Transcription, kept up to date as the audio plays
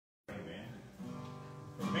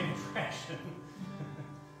same direction.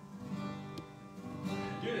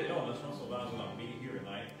 Due to illness, Russell Dunn will not be here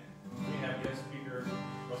tonight. We have guest speaker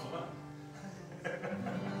Russell Dunn.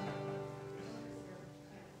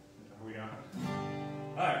 Are we on?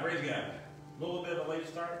 All right, praise God. A little bit of a late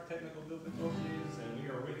start, technical difficulties, and we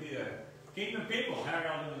are with you, Kingdom people. How are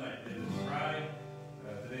y'all doing tonight? It is Friday.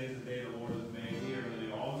 Today is the day the Lord has made. We are going to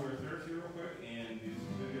do all who are thirsty real quick and do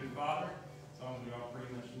some good Father. Songs we all pretty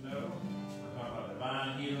much know. We're talking about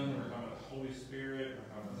divine healing. We're talking about the Holy Spirit. We're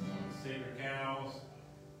talking about some sacred cows.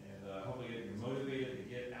 And hopefully you're motivated to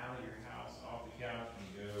get out of your house, off the couch, and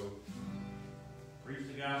go preach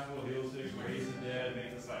the gospel, heal the sick, raise the dead,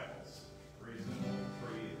 make disciples. Praise the Lord.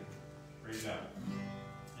 Praise God.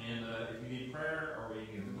 And if you need prayer, or you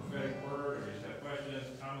need a prophetic word, or you just have questions,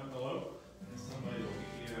 comment below, and somebody will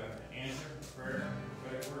give you an answer, a prayer, a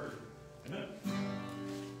prophetic word. Amen.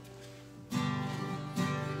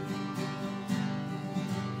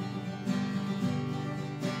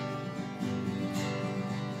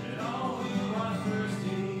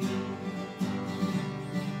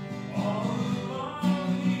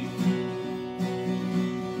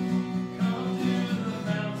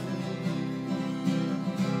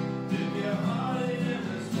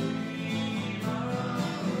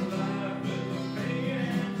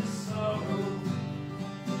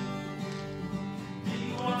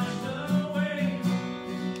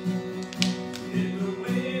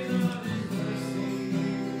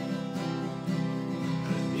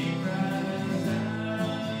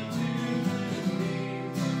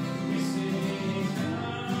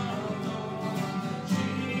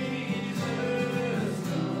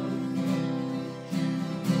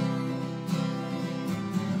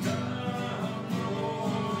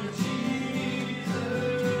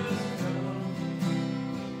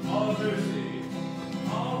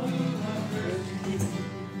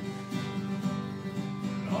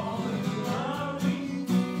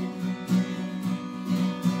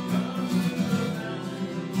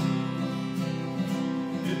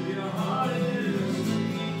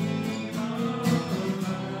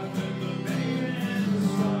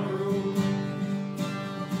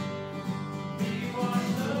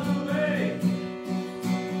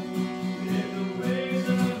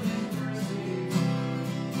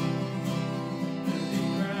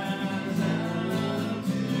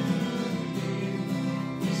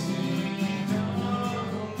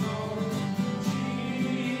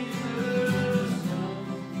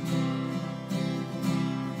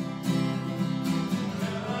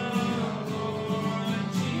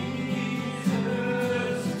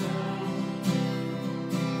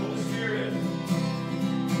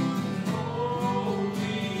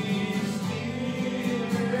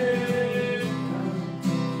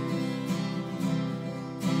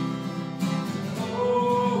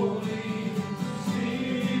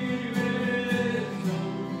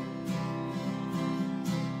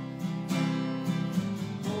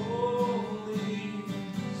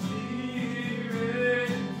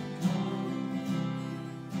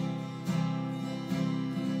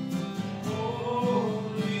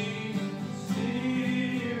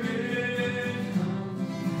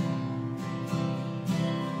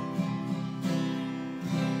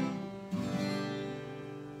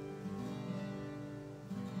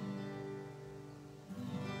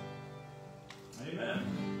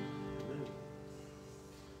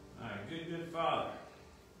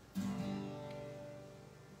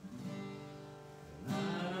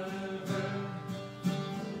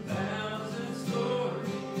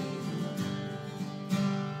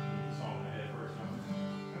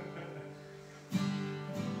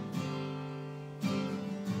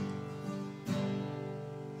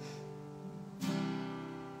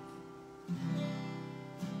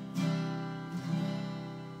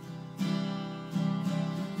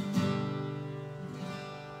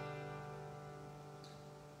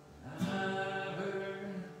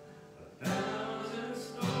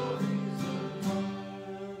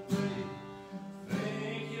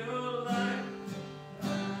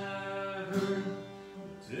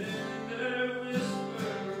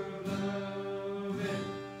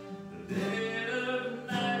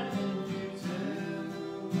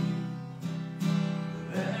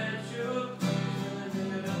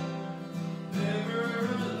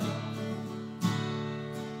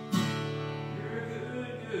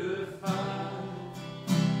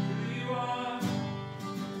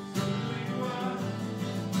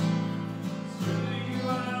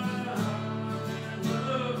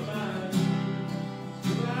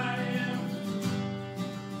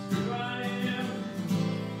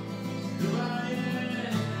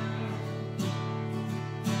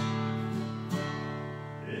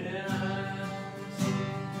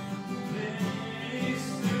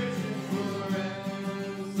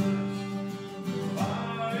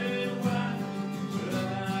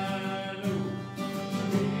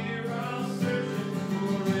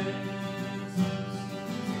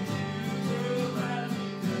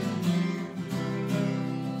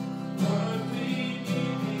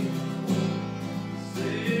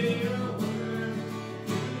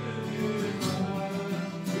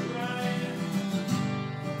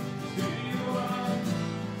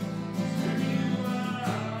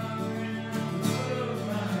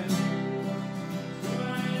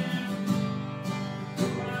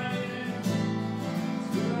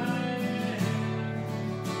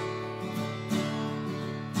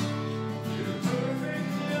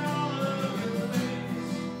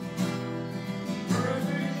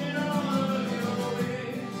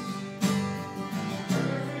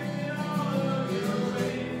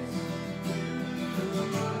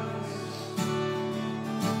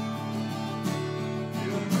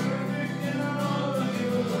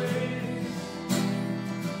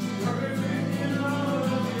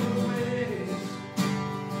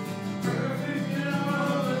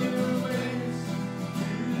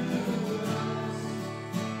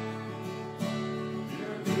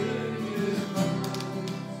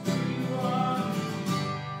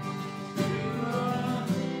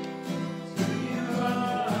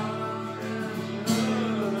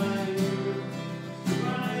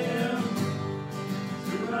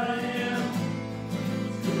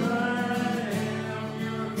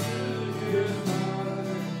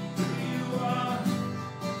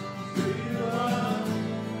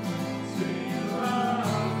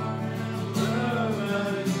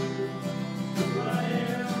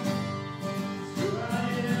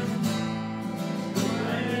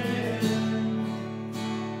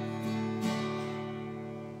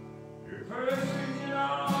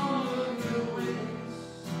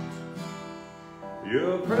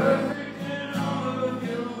 You're perfect in all of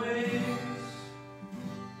your ways.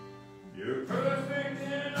 You're perfect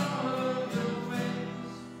in all of your ways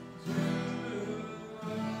to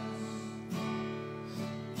us.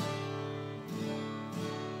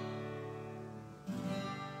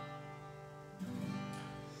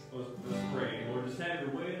 Let's pray. Lord, just have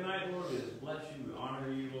your way tonight, Lord. We just bless you. We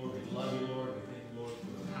honor you, Lord. We love you, Lord. We thank you, Lord, for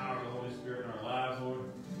the power of the Holy Spirit in our lives, Lord.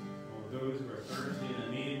 Lord, those who are thirsty and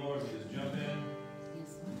in need, Lord, we just jump in.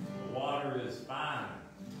 The water is fine.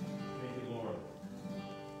 Thank you, Lord.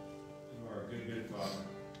 You are a good, good Father.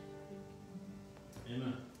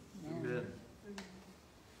 Amen. Good.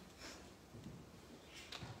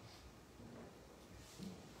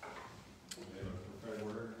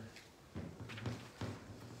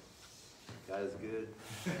 God's good.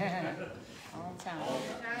 All the time.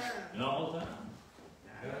 And all the time.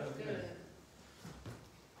 God is good.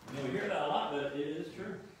 You know, we hear that a lot, but it is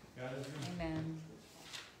true. God is good. Amen.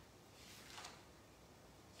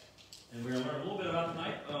 And we're going to learn a little bit about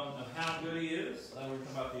tonight of how good He is. We're talking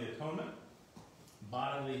about the atonement,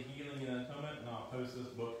 bodily healing and atonement, and I'll post this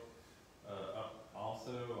book up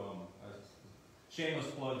also. Shameless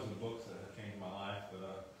plugs of books that have changed my life.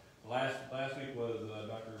 But last week was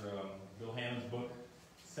Dr. Bill Hammond's book,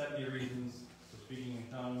 70 Reasons for Speaking in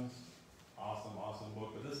Tongues. Awesome, awesome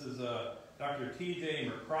book. But this is Dr.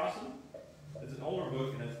 T.J. McCrossan. It's an older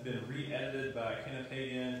book, and it's been re-edited by Kenneth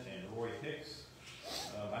Hagin and Roy Hicks.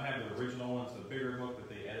 I have the original one. It's a bigger book that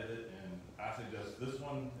they edited, and I suggest this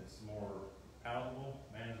one. It's more palatable,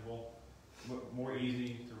 manageable, more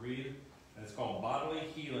easy to read. And it's called Bodily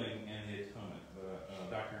Healing and the Atonement.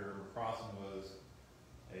 Dr. McCrossan was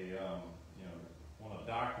a a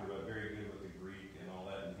doctor, but very good with the Greek and all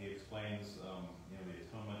that, and he explains the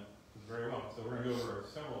atonement very well. So we're going to go over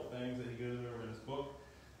several things that he goes over in this book,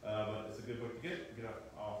 but it's a good book to get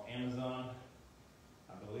off Amazon,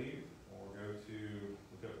 I believe, or go to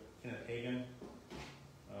look up Kenneth Hagin.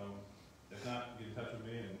 If not, get in touch with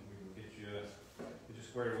me and we can get you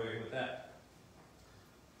squared away with that.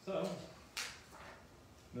 So,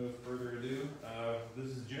 no further ado, this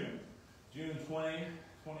is June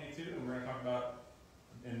 2022, and we're going to talk about,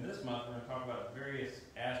 in this month, we're going to talk about various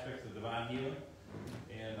aspects of divine healing.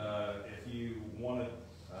 And if you want to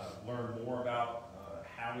learn more about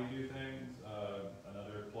how we do things,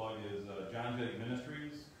 another plug is John Jake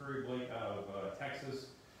Ministries, Curry Blake out of Texas.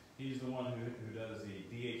 He's the one who does the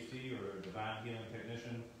DHT, or Divine Healing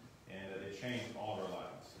Technician, and it changed all of our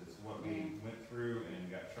lives. It's what we went through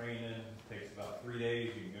and got trained in. It takes about 3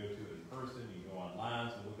 days. You can go to it in person. You can go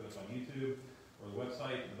online, so look at us on YouTube or the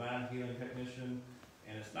website, Divine Healing Technician.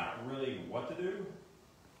 And it's not really what to do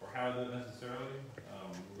or how to do it necessarily.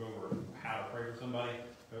 We'll go over how to pray for somebody,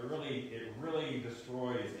 but it really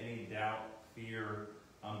destroys any doubt, fear,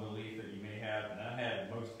 unbelief that you may have. And I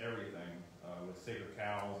had most everything with sacred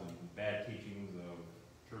cows and bad teachings of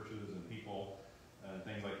churches and people and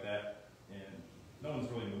things like that. And no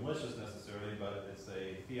one's really malicious necessarily, but it's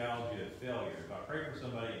a theology of failure. If I pray for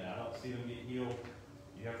somebody and I don't see them get healed,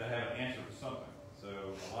 you have to have an answer for something.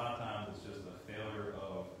 So a lot of times it's just a failure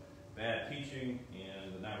of bad teaching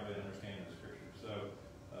and not really understanding the scripture. So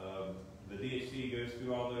the DHC goes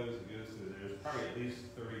through all those. It goes through, there's probably at least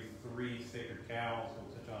 33 sacred cows.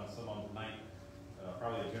 We'll touch on some on tonight.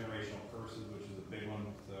 Probably the generational curses, which is a big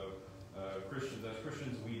one. So as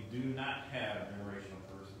Christians, we do not have generational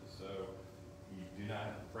curses. So you do not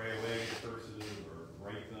have to pray away the curses or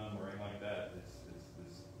break them or anything like that.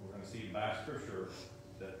 We're going to see by scripture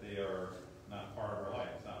that they are not part of our life.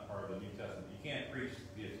 It's not part of the New Testament. You can't preach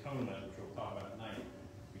the atonement, which we'll talk about tonight.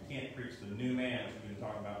 You can't preach the new man, which we've been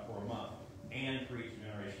talking about for a month, and preach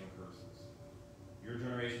generational curses. Your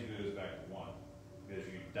generation goes back to one. Because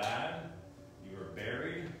you died, you were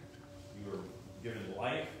buried, you were given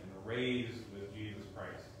life and raised with Jesus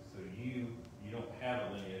Christ. So you don't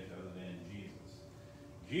have a lineage other than Jesus.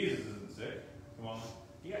 Jesus isn't sick. Come on.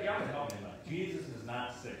 Y'all can help me tonight. Jesus is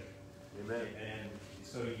not sick. Amen. And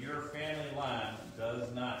so your family line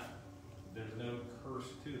there's no curse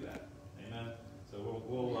to that. Amen. So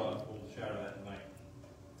we'll shadow that tonight.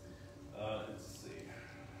 Let's see.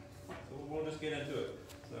 So we'll just get into it.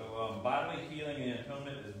 So bodily healing and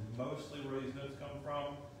atonement is mostly where these notes come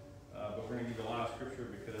from, but we're going to give you a lot of scripture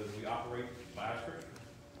because we operate by scripture.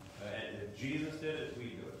 If Jesus did it,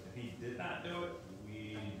 we do it. If He did not do it,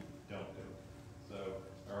 we don't do it. So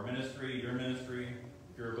our ministry, your ministry,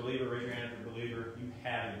 if you're a believer, raise your hand if you're a believer. You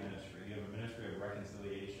have a ministry. You have a ministry of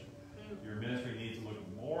reconciliation. Your ministry needs to look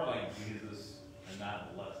more like Jesus and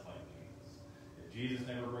not less like Jesus. If Jesus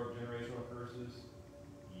never broke generational curses,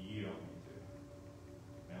 you don't need to.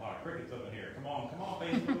 Man, a lot of crickets up in here. Come on,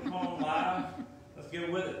 Facebook, come on live. Let's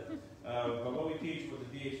get with it. But what we teach, what the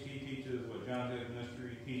DHT teaches, what John David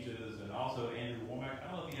Ministry teaches, and also Andrew Womack,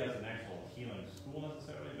 I don't know if he has an actual healing school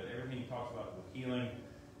necessarily, but everything he talks about with healing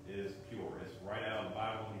is pure. It's right out of the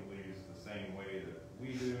Bible. He believes the same way that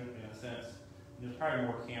we do, in a sense. And there's probably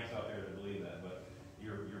more camps out there that believe that, but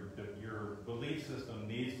your belief system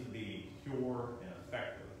needs to be pure and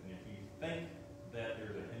effective. And if you think that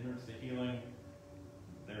there's a hindrance to healing,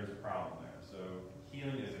 there's a problem there. So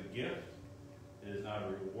healing is a gift. It is not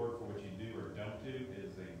a reward for what you do or don't do. It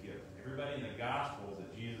is a gift. Everybody in the Gospels that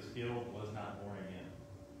Jesus healed was not born again.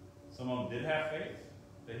 Some of them did have faith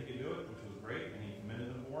that he could do it, which was great, and he commended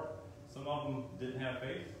them for it. Some of them didn't have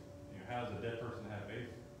faith. How does a dead person have faith?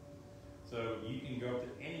 So you can go up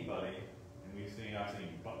to anybody, and I've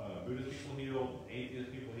seen Buddhist people healed,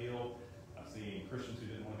 atheist people healed. I've seen Christians who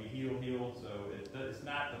didn't want to be healed. So it's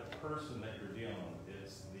not the person that you're dealing with.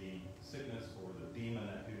 It's the sickness or the demon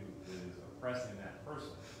who is oppressing that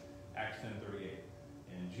person. Acts 10:38.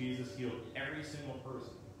 And Jesus healed every single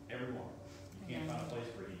person, everyone. You can't find a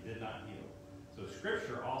place where he did not heal. So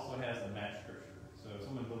Scripture also has to match Scripture. So if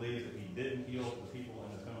someone believes that he didn't heal the people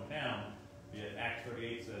in his hometown, yet Acts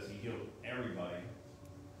 38 says he healed everybody,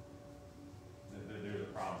 there's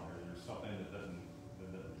a problem there. There's something that doesn't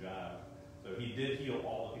jive. So he did heal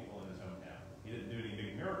all the people in his hometown. He didn't do any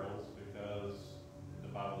big miracles because the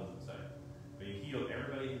Bible doesn't say. But he healed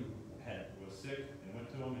everybody who was sick and went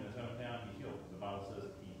to him in his hometown. He healed them. The Bible says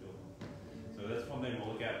that he healed them. So that's one thing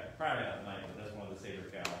we'll look at Friday night tonight, but that's one of the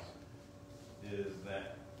sacred cows, is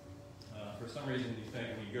that for some reason you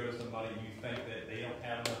think when you go to somebody and you think that they don't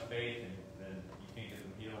have enough faith and then you can't get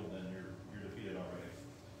them healed, then you're defeated already.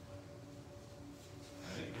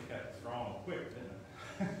 I think we got strong quick, didn't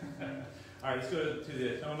it? All right, let's go to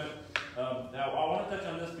the atonement. Now, I want to touch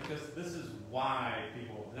on this because this is why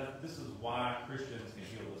Christians can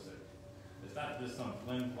heal the sick. It's not just some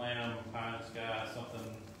flim-flam, pie in the sky,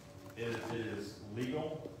 something. It is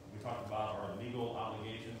legal. We talked about our legal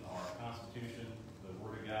obligation, our Constitution, the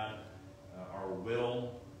Word of God, our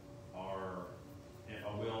will,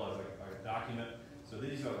 a will as a document. So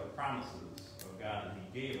these are the promises of God that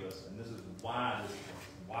he gave us, and this is why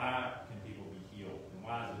why can people be healed, and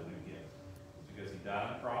why is it a good gift? It's because he died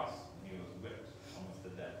on the cross, and he was whipped almost to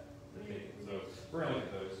death. So we're going to look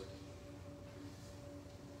at those.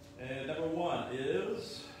 And number one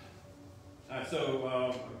is,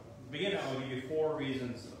 beginning, I'm going to give you 4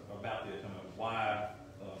 reasons about the atonement, why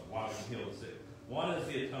we can heal the sick. One is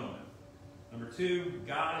the atonement. Number 2,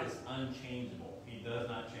 God is unchangeable. He does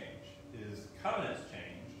not change. His covenants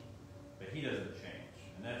change, but he doesn't change.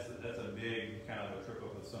 And that's a big kind of a trip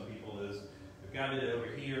up with some people is, if God did it over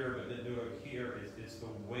here, but didn't do it over here, it's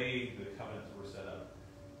the way the covenants were set up.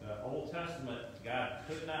 The Old Testament, God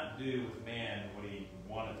could not do with man what he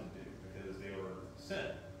wanted to do because they were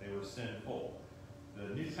sin. They were sinful.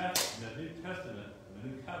 The New Testament, the New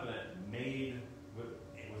Covenant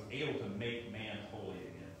was able to make man holy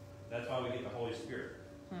again. That's why we get the Holy Spirit.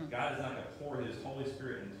 God is not going to pour his Holy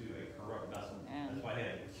Spirit into a corrupt vessel. That's why he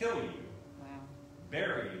had to kill you,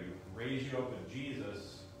 bury you, raise you up with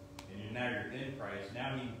Jesus, and now you're in Christ.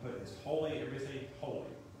 Now he can put his holy, everybody say holy.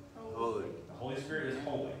 Holy. The Holy Spirit is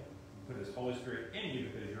holy. He put his Holy Spirit in you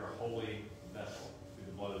because you're a holy vessel through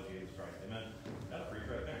the blood of Jesus Christ. Amen. That's pretty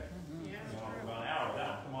right there. Yeah, You want about an hour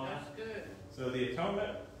down. Come on. that's good. So the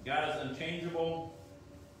atonement, God is unchangeable.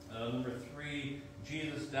 Number 3,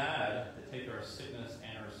 Jesus died to take our sickness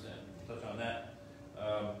and our sin. We'll touch on that.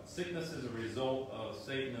 Sickness is a result of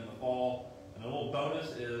Satan and the fall. And a little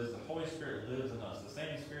bonus is the Holy Spirit lives in us. The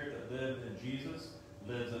same Spirit that lived in Jesus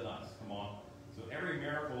lives in us. Come on. So every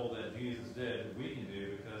miracle that Jesus did, we can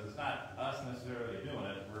do because it's not us necessarily doing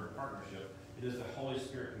it. We're in partnership. It is the Holy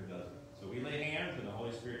Spirit who does it. So we lay hands and the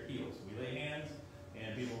Holy Spirit heals. We lay hands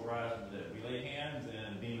and people rise from the dead. We lay hands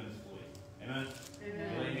and demons flee. Amen?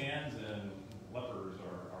 Amen. We lay hands and lepers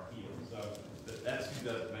are healed. So that's who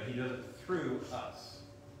does it. But he does it through us.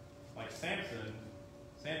 Like Samson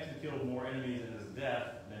killed more enemies in his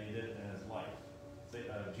death than he did in his life.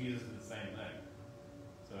 Jesus did the same thing.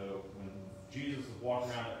 So when Jesus was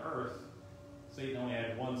walking around the earth, Satan only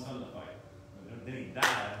had one son to fight. And then he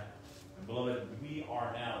died. And beloved, we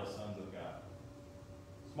are now the sons of God.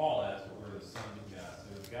 Small s, but we're the sons of God.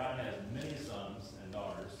 So God has many sons and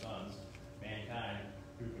daughters, mankind,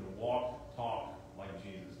 who can walk, talk like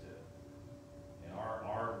Jesus did. And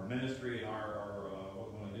our ministry and our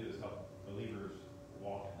what we want to do is help believers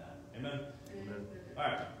walk in that. Amen? Amen. All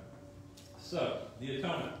right. So, the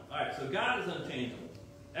atonement. All right, so God is unchangeable.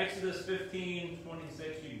 Exodus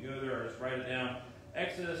 15:26, you can go there or just write it down.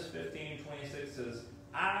 Exodus 15:26 says,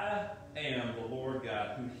 I am the Lord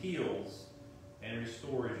God who heals. and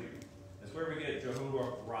restores you. That's where we get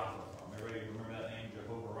Jehovah Rapha from. Everybody remember that name,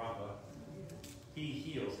 Jehovah Rapha? He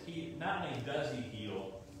heals. He not only does he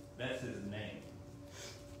heal, that's his name.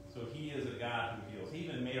 So he is a God who heals. He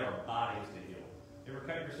even made our bodies to heal. You ever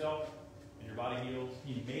cut yourself and your body heals?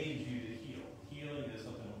 He made you to heal. Healing is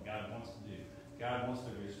something that God wants to do. God wants to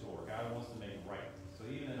restore. God wants to make right. So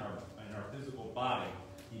even in our physical body,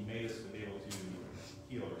 he made us to be able to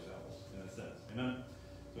heal ourselves, in a sense. Amen?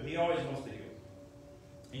 So he always wants to heal.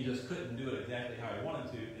 He just couldn't do it exactly how he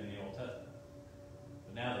wanted to in the Old Testament.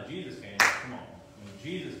 But now that Jesus came, come on. When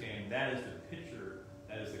Jesus came, that is the picture,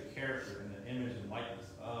 that is the character and the image and likeness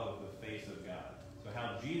of the face of God. So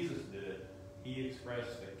how Jesus did it, he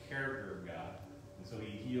expressed the character of God. And so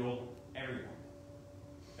he healed everyone.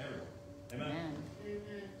 Everyone. Amen?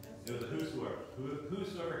 Amen. It was a whosoever.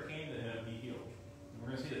 Whosoever came to him, he healed. And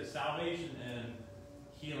we're going to see that salvation and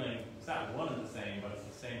healing, it's not one and the same, but it's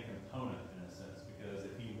the same component in a sense. Because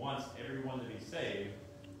if he wants everyone to be saved,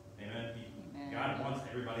 amen, God wants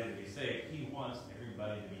everybody to be saved. He wants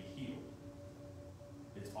everybody to be healed.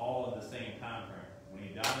 It's all in the same time frame. When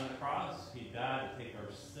he died on the cross, he died to take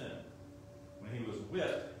our sin. When he was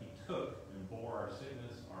whipped, he took and bore our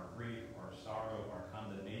sickness, our grief, our sorrow, our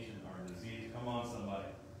condemnation, our disease. Come on, somebody.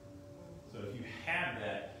 So if you have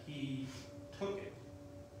that, he took it.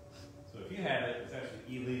 So if you have it, it's actually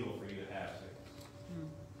illegal for you to have sickness.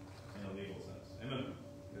 In a legal sense. Amen.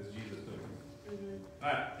 Because Jesus took it.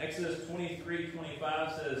 Alright, Exodus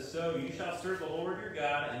 23:25 says, "So you shall serve the Lord your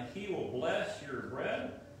God, and he will bless your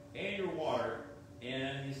bread and your water.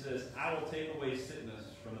 And he says, I will take away sickness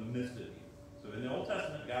from the midst of you." So in the Old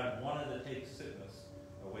Testament, God wanted to take sickness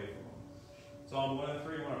away from them. Psalm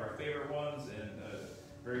 103, one of our favorite ones, and a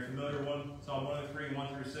very familiar one. Psalm 103,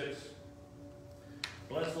 1-6.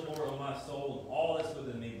 "Bless the Lord, O my soul, and all that's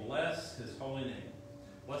within me. Bless his holy name.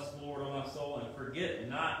 Bless the Lord, O my soul, and forget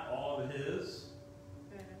not all of his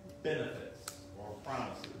benefits or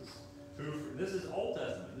promises." This is Old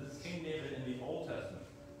Testament. This is King David in the Old Testament.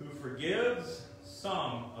 "Who forgives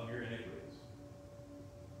some of your iniquities."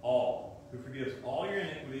 All. Who forgives all your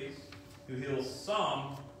iniquities. Who heals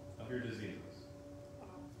some of your diseases.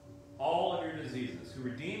 All of your diseases. Who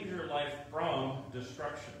redeems your life from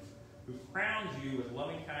destruction. Who crowns you with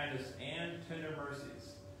loving kindness and tender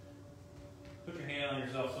mercies. Put your hand on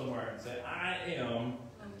yourself somewhere and say, I am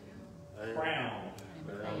crowned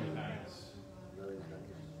with loving kindness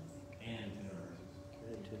and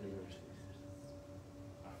tender mercies.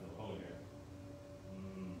 I feel the Holy Ghost.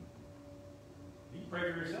 You can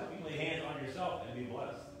pray for yourself. You can lay hands on yourself and be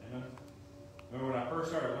blessed. Amen. Remember when I first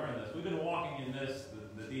started learning this, we've been walking in this,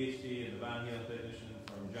 the DHT and Divine Healing Technician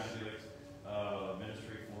from John Felix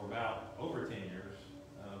ministry for about over 10 years.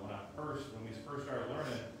 When we first started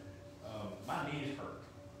learning, my knees hurt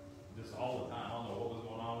just all the time. I don't know what was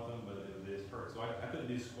going on with them, but it just hurt. So I couldn't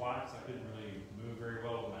do squats. I couldn't really move very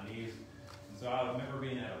well with my knees. And so I remember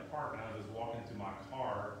being at a park, and I was just walking to my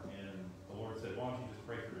car, and the Lord said, "Why don't you just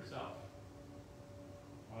pray for yourself?"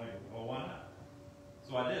 I'm like, "Well, why not?"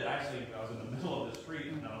 So I did. Actually, I was in the middle of the street,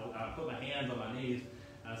 and I put my hands on my knees,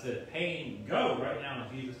 and I said, "Pain, go right now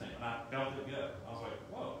in Jesus' name." And I felt it go. I was like,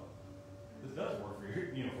 "Whoa, this does work for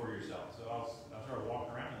for yourself." So I started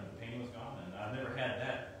walking around, and the pain was gone, and I never had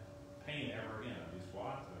that pain ever again. I do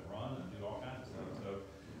squats, I run, and do all kinds of stuff. So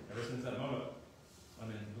ever since that moment, I've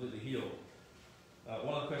been completely healed.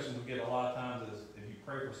 One of the questions we get a lot of times is, if you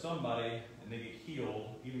pray for somebody and they get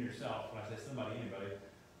healed, even yourself, when I say somebody, anybody,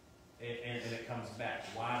 and it comes back,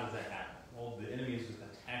 why does that happen? Well, the enemy is just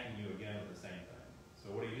attacking you again with the same thing.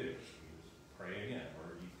 So what do? You just pray again,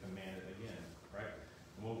 or you command it again, right?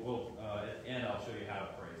 And we'll at the end, I'll show you how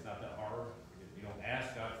to pray. It's not that hard. You don't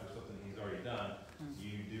ask God for something he's already done.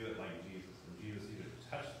 You do it like Jesus. And Jesus either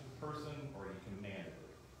touched the person or he commanded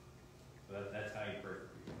it. So that's how you pray for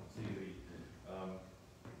people. See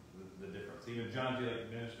the difference. Even John Gillick,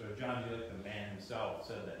 the man himself,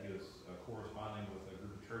 said that he was corresponding with a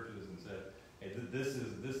group of churches and said, "Hey, this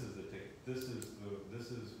is the ticket. This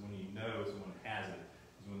is when you know someone has it.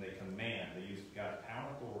 Is when they command. They use God's power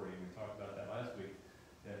and authority. We talked about that last week.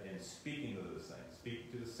 In speaking to those things,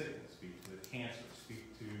 speak to the sickness, speak to the cancer,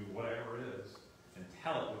 speak to whatever it is, and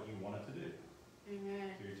tell it what you want it to do."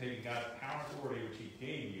 Amen. So you're taking God's power and authority, which he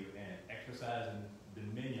gave you, and exercising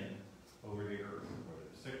dominion over the earth, whether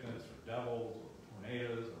it's sickness or devils or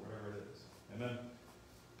tornadoes or whatever it is. Amen.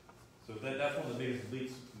 So that's one of the biggest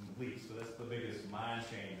leaps. So that's the biggest mind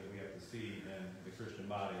change that we have to see in the Christian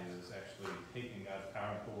body, is actually taking God's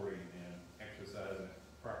power and authority and exercising it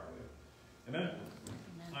properly. Amen?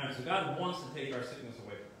 All right, so God wants to take our sickness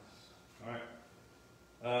away from us. All right.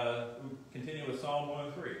 We continue with Psalm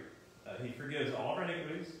 103. He forgives all of our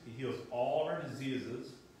iniquities. He heals all of our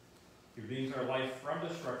diseases. He redeems our life from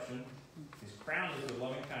destruction. He's crowned us with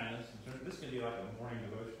loving kindness. This could be like a morning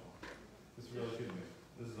devotional. This really could be.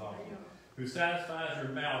 This is awesome. Who satisfies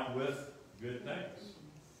your mouth with good things,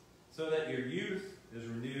 so that your youth is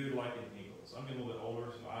renewed like an eagle's. I'm getting a little bit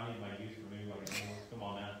older, so I need my youth renewed like an eagle's. Come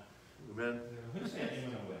on now. Amen. Who said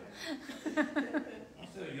amen away? I'm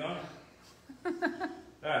still young.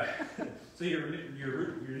 All right. So your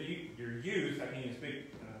youth, I can't even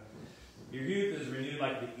speak. Your youth is renewed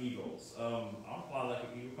like the eagles. I'll fly like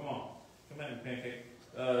an eagle. Come on. Come at me, pancake.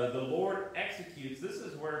 The Lord executes. This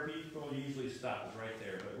is where people usually stop, is right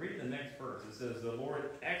there. But read the next verse. It says, the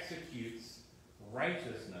Lord executes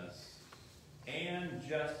righteousness and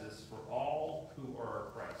justice for all who are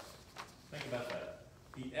oppressed. Think about that.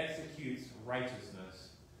 He executes righteousness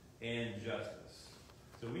and justice.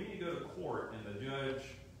 So when you go to court and the judge,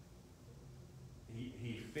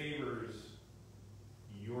 he favors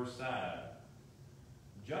your side,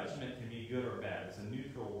 judgment can be good or bad. It's a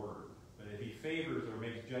neutral word. But if he favors or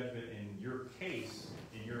makes judgment in your case,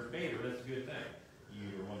 in your favor, that's a good thing. You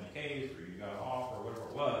either won the case or you got off or whatever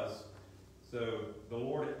it was. So the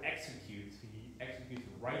Lord executes. He executes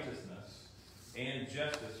righteousness and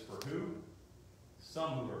justice for who?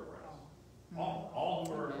 Some who are oppressed. All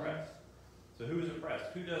who are oppressed. So who is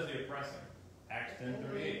oppressed? Who does the oppressing? Acts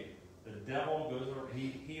 10:38. The devil goes over,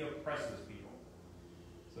 he oppresses people.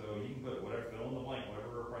 So you can put whatever, fill in the blank,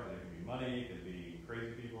 whatever oppresses. It could be money, it could be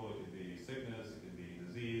crazy people, it could be sickness, it could be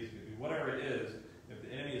disease, it could be whatever it is. If the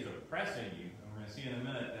enemy is oppressing you, and we're going to see in a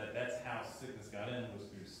minute that that's how sickness got in, was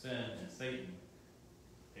through sin and Satan.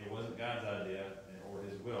 It wasn't God's idea or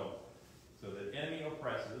his will. So the enemy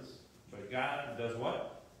oppresses, but God does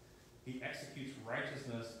what? He executes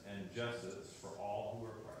righteousness and justice for all who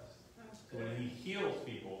are oppressed. So when he heals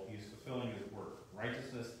people, he's fulfilling his work.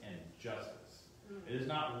 Righteousness and justice. It is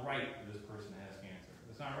not right that this person has cancer.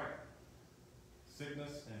 It's not right.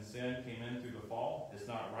 Sickness and sin came in through the fall. It's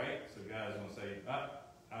not right. So God is going to say,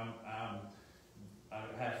 I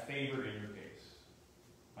have favor in your case.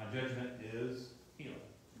 My judgment is healing.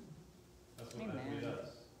 That's what he does.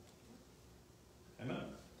 Amen?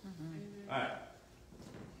 Mm-hmm. All right.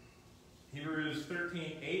 Hebrews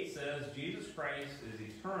 13:8 says, Jesus Christ is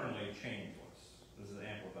eternally changeless. This is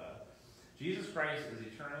amplified. Jesus Christ is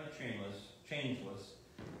eternally changeless,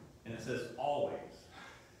 and it says always.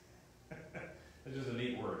 It's just a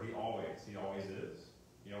neat word. He always is. He always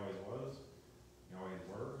was. He always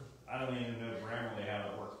were. I don't even know grammarly how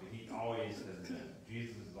that works, but he always has been.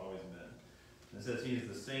 Jesus has always been. And it says he is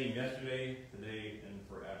the same yesterday, today, and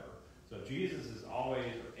forever. So if Jesus is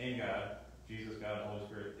always in God, Jesus, God, and Holy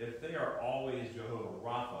Spirit, if they are always Jehovah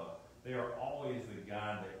Rapha, they are always the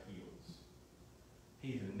God that heals.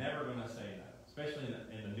 He's never going to say no, especially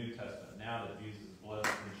in the New Testament. Now that Jesus' blood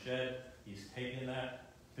has been shed, he's taken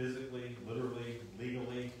that physically, literally,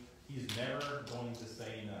 legally. He's never going to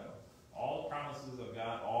say no. All the promises of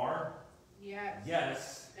God are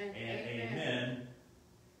yes and amen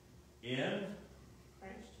in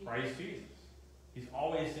Christ Jesus. He's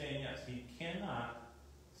always saying yes. He cannot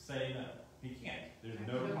say no. He can't. There's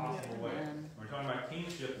no possible way. When we're talking about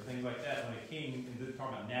kingship and things like that, when a king, and this is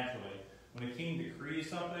talking about naturally, when a king decrees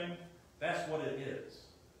something, that's what it is.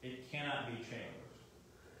 It cannot be changed.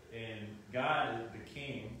 And God, the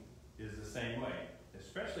king, is the same way,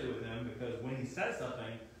 especially with him, because when he says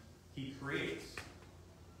something, he creates.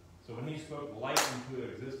 So when he spoke light into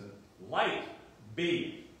existence, light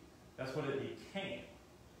be. That's what it became.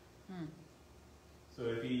 So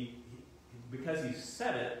if because he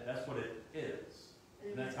said it, that's what it is.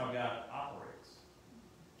 And that's how God operates.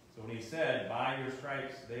 So when he said, by your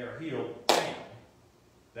stripes they are healed, bam,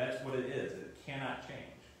 that's what it is. It cannot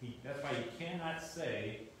change. That's why he cannot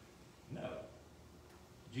say no.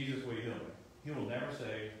 Jesus will heal me. He will never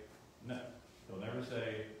say no. He'll never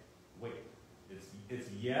say wait. It's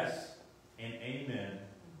yes and amen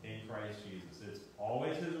in Christ Jesus. It's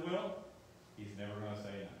always his will. He's never going to say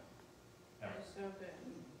no. Ever. That's so good.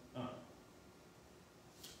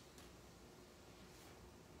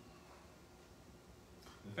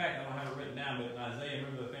 In fact, I don't have it written down, but in Isaiah,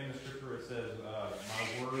 remember the famous scripture where it says,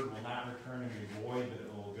 my word will not return to me void, but it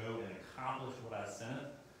will go and accomplish what I sent it?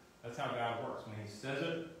 That's how God works. When he says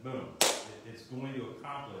it, boom, it's going to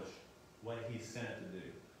accomplish what he sent it to do.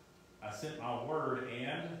 I sent my word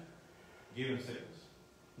and gave him sickness.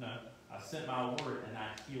 No, I sent my word and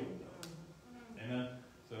I healed them. Amen?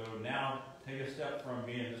 So now take a step from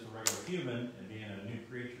being just a regular human and being a new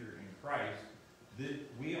creature in Christ.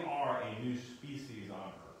 We are a new species on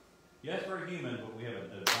earth. Yes, we're human, but we have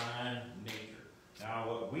a divine nature. Now,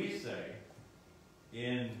 what we say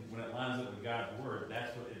when it lines up with God's word,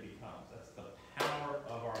 that's what it becomes. That's the power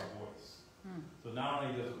of our voice. So not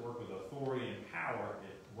only does it work with authority and power,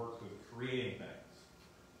 it works with creating things.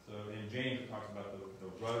 So in James, it talks about the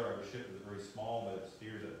rudder of a ship is very small, but it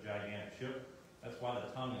steers a gigantic ship. That's why the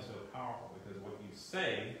tongue is so powerful, because what you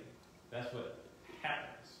say, that's what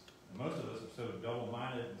happens. And most of us are so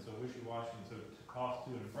double-minded and so wishy-washy and so tossed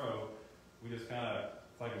to and fro, we just kind of,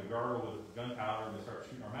 it's like a gargle with gunpowder and we start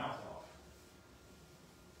shooting our mouths off.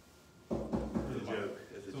 It's a joke.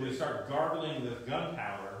 So we start gargling with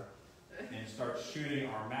gunpowder and start shooting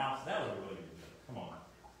our mouths. That was a really good joke. Come on.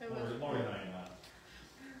 Lori and I know.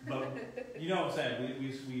 But you know what I'm saying?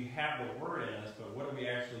 We have the word in us, but what are we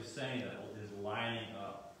actually saying that is lining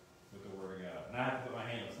up with the word of God? And I have to put my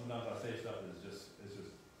hand up. Sometimes I say stuff that's just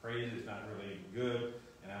crazy. It's not really good,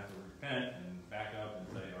 and I have to repent and back up and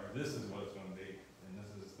say, all right, this is what it's going to be, and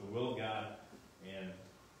this is the will of God, and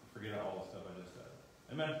forget all the stuff I just said.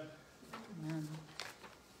 Amen. Amen.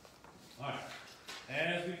 All right.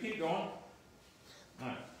 As we keep going, all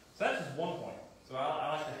right. So that's just one point. So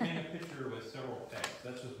I like to paint a picture with several pegs.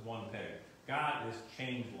 That's just one peg. God is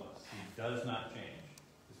changeless. He does not change.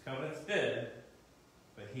 His covenant's dead,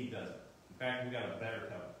 but he doesn't. In fact, we've got a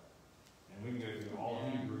better covenant. And we can go through all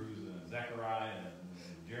of Hebrews and Zechariah and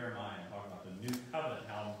Jeremiah and talk about the new covenant,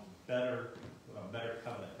 how a better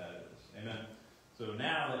covenant that is. Amen. So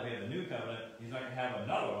now that we have the new covenant, he's not going to have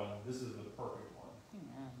another one. This is the perfect one.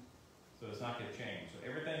 Amen. So it's not going to change. So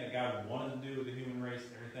everything that God wanted to do with the human race,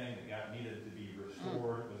 everything that God needed to be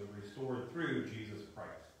restored, was restored through Jesus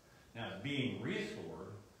Christ. Now it's being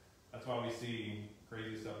restored. That's why we see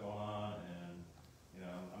crazy stuff going on, and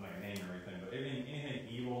I'm not going to name everything, but anything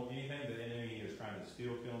evil, anything that the enemy is trying to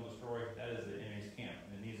steal, kill, and destroy, that is the enemy's camp,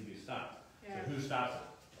 and it needs to be stopped. Yeah. So who stops it?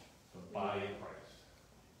 The body of Christ.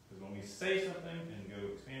 Because when we say something and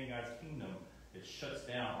go expanding God's kingdom, it shuts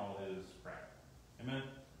down all his crap. Amen?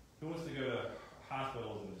 Who wants to go to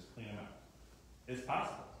hospitals and just clean them out? It's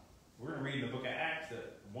possible. We're going to read in the book of Acts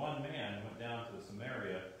that one man went down to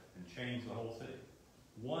Samaria and changed the whole city.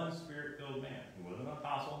 One spirit-filled man. He wasn't an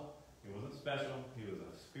apostle. He wasn't special. He was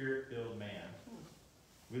a spirit-filled man.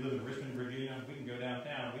 We live in Richmond, Virginia. We can go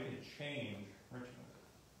downtown. We can change Richmond.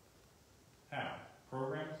 How?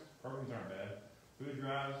 Programs? Programs aren't bad. Food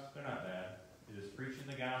drives? They're not bad. It is preaching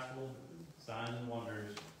the gospel, signs and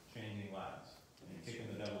wonders, changing lives, and kicking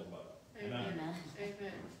the devil's butt. Amen.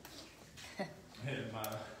 Amen. And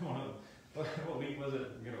what week was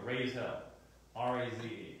it? We're going to raise hell.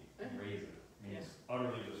 R-A-Z-E. Raise it. Means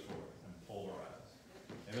utterly destroy and pulverize.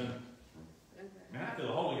 Amen. Man, I feel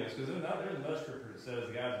the Holy Ghost, because there's another scripture that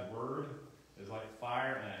says God's word is like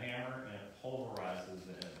fire and a hammer, and it pulverizes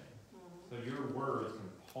the enemy. So your words can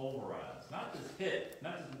pulverize, not just hit,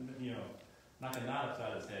 not just knock a knot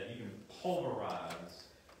upside his head. You can pulverize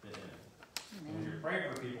the enemy. So when you're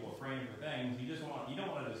praying for people or praying for things, you don't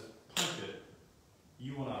want to just punch it.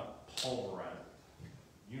 You want to pulverize it.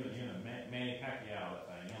 You want to Manny Pacquiao that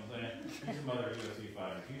thing. You know what I'm saying? He's some other UFC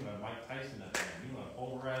fighters. You want to Mike Tyson that thing. You want to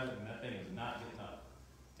pulverize it, and that thing is not getting up.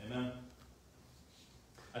 Amen?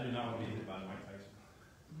 I do not want to be hit by Mike Tyson.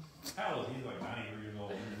 How old is he? He's like 93 years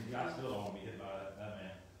old. I still don't want to be hit by that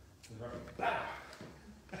man. He's right.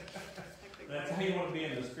 That's how you want to be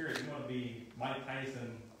in the spirit. You want to be Mike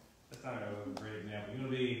Tyson. That's not a great example. You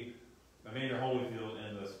want to be Evander Holyfield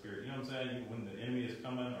in the spirit. You know what I'm saying? When the enemy is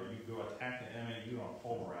coming, or you go attack the enemy, you want to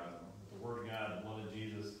pulverize them with the word of God, the blood of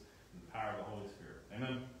Jesus, and the power of the Holy Spirit.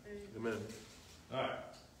 Amen? Amen. All right.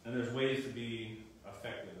 And there's ways to be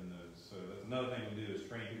effective in those. So that's another thing we do is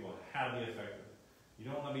train people how to be effective. You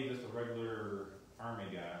don't want to be just a regular army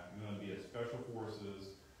guy. You want to be a special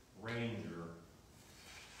forces, ranger,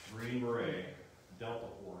 Green Beret, Delta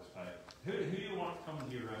Force type. Who do you want to come to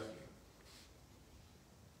your rescue?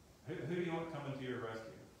 Who do you want coming to your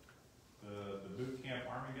rescue? The boot camp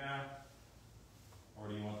army guy? Or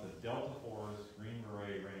do you want the Delta Force, Green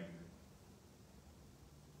Beret Ranger?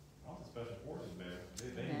 I want the special forces, man.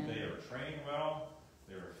 They are trained well,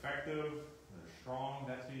 they're effective, they're strong.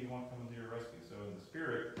 That's who you want coming to your rescue. So in the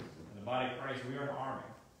spirit, in the body of Christ, we are an army.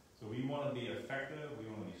 So we want to be effective, we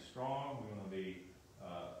want to be strong, we want to be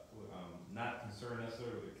not concerned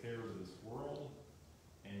necessarily with the cares of this world,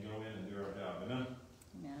 and go in and do our job. Amen?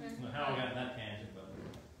 Yeah. I don't know how I got in that tangent, but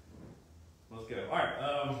let's go. All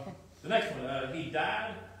right, the next one. He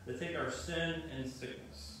died to take our sin and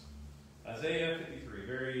sickness. Isaiah 53,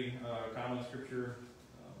 very common scripture.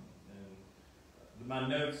 And my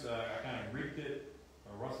notes, I kind of Greeked it,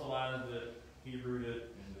 Russellized it, Hebrewed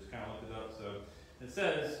it, and just kind of looked it up. So it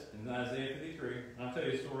says in Isaiah 53, and I'll tell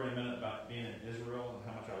you a story in a minute about being in Israel and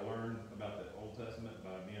how much I learned about the Old Testament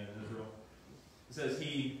by being in Israel. It says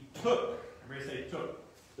he took. Everybody say took.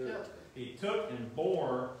 Took. He took and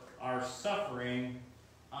bore our suffering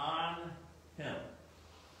on him.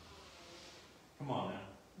 Come on now.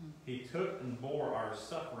 He took and bore our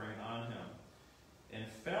suffering on him, and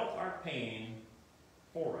felt our pain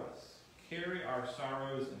for us, carried our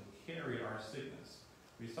sorrows and carried our sickness.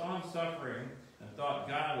 We saw him suffering and thought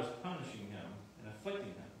God was punishing him and afflicting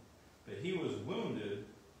him. But he was wounded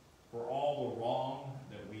for all the wrong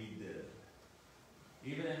that we did.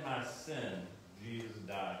 Even in my sin, Jesus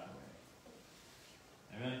died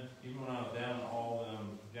for me. Amen? Even when I was down to all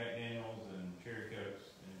them Jack Daniels and Cherry Cokes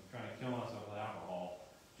and trying to kill myself with alcohol,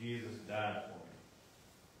 Jesus died for me.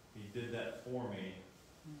 He did that for me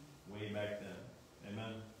way back then.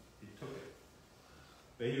 Amen? He took it.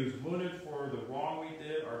 But he was wounded for the wrong we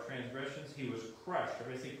did, our transgressions. He was crushed.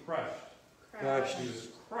 Everybody say crushed. Crushed. He was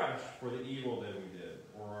crushed for the evil that we did,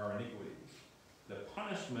 or our iniquities. The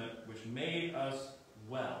punishment which made us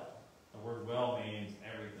well. The word well means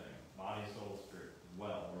everything. Body, soul, spirit.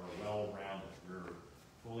 Well. We're well-rounded. We're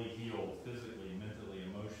fully healed physically, mentally,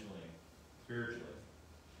 emotionally, spiritually.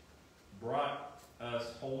 Brought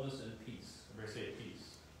us wholeness and peace. Everybody say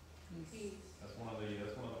peace. Peace. That's one of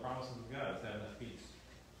the promises of God, is having that peace.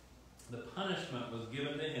 The punishment was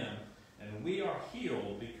given to him, and we are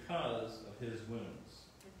healed because of his wounds.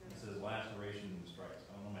 This is laceration and stripes.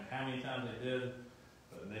 I don't know how many times they did,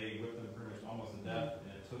 but they whipped them pretty much almost to death,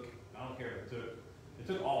 and it took, I don't care if it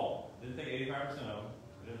took all of them. It didn't take 85% of them.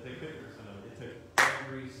 It didn't take 50% of them. It took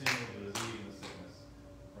every single disease and sickness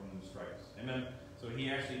from them stripes. Amen? So he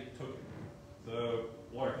actually took it. So,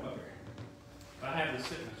 Lord, come up here. If I have this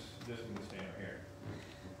sickness, just going to stand right here.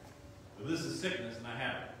 But this is sickness, and I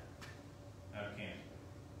have it. I have cancer.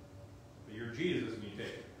 But you're Jesus, and you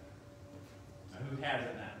take it. Now, who has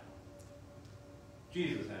it now?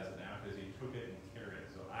 Jesus has it now because he took it and carried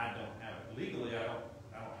it. So I don't have it. Legally, I don't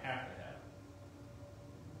have to have it.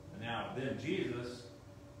 And now, then Jesus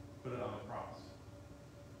put it on the cross.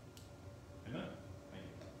 Amen? Thank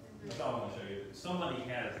you. That's all I want to show you. Somebody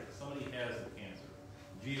has it. Somebody has the cancer.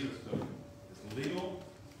 Jesus took it. It's legal.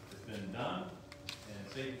 It's been done.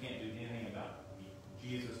 And Satan can't do anything about it.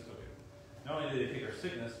 Jesus took it. Not only did he take our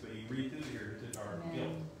sickness, but you read through here, he took our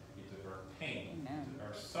guilt. He took our pain. He took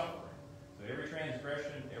our suffering. So every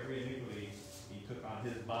transgression, every iniquity, he took on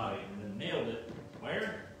his body and then nailed it.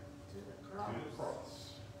 Where? To the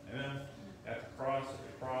cross. Amen? At the cross,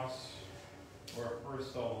 where I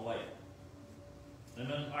first saw the light.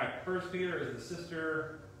 Amen? All right, 1 Peter is the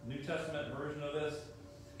sister New Testament version of this.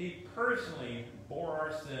 He personally bore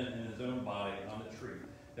our sin in his own body on the tree,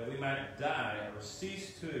 that we might die or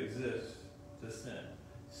cease to exist to sin.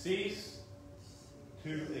 Cease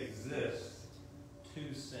to exist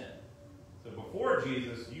to sin. So before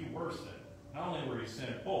Jesus, you were sin. Not only were you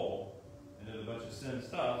sinful and did a bunch of sin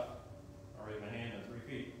stuff, I raised my hand at 3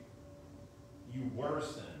 feet. You were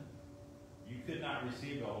sin. You could not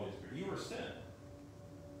receive the Holy Spirit. You were sin.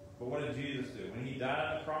 But what did Jesus do? When he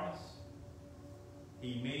died on the cross,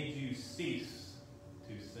 he made you cease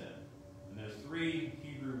to sin. And there's 3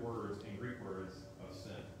 Hebrew words and Greek words of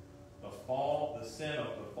sin. The fall, the sin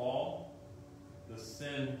of the fall, the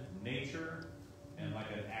sin nature, and like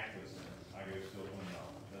an act of sin. I go still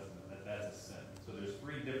that's a sin. So there's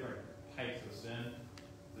 3 different types of sin.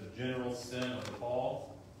 The general sin of the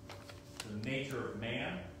fall, the nature of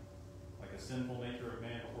man, like a sinful nature of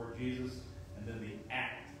man before Jesus, and then the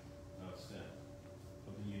act of sin,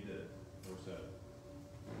 something you did or said.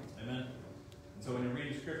 Amen? And so when you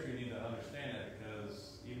read the scripture, you need to understand that,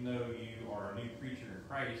 because even though you are a new creature in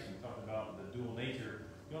Christ, and talk about the dual nature,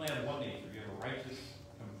 you only have one nature. You have a righteous,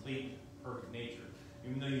 complete, perfect nature.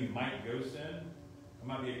 Even though you might go sin, I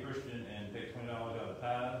might be a Christian and take $20 out of the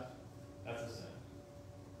tithe, that's a sin.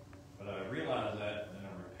 But I realize that, and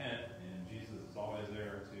I repent, and Jesus is always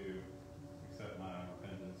there to accept my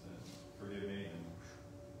repentance and forgive me.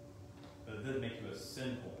 But it doesn't make you a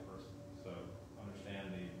sinful person. So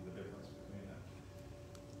understand the difference between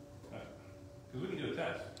that. Because we can do a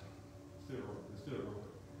test. Let's do it real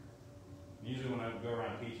quick. Usually when I go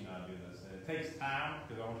around teaching, I do this. And it takes time,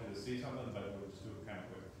 because I want you to see something, but we'll just do it kind of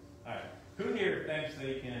quick. All right. Who here thinks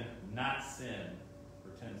they can not sin for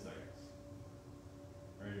 10 seconds?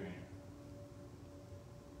 Raise your hand.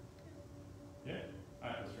 Yeah? All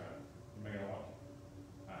right, let's try it. Anybody gonna watch?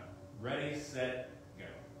 All right. Ready, set, go.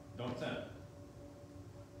 Don't sin.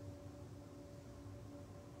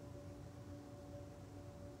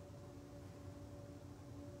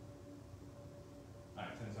 All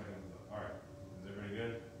right, 10 seconds. All right. Is everybody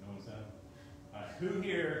good? No one sin? All right. Who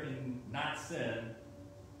here can not sin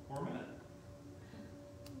for a minute?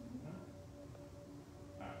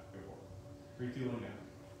 All right, go for it. 3, 2, 1, go.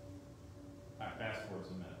 All right, fast forward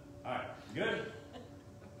some minute. All right, good?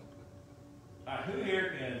 All right, who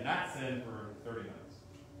here can not sin for 30 minutes?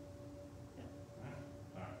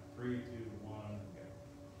 All right, 3, 2, 1, go.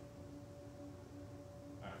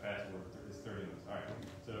 All right, fast forward. It's 30 minutes. All right,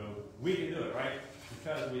 so we can do it, right?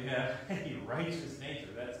 Because we have a righteous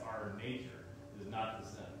nature. That's our nature, is not to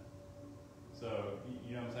sin. So,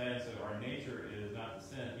 you know what I'm saying? So our nature is not to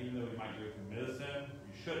sin. Even though we might go commit a sin,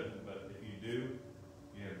 you shouldn't, but if you do,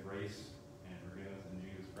 you have grace and forgiveness in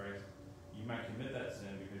Jesus Christ. You might commit that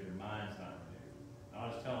sin because your mind's not renewed. I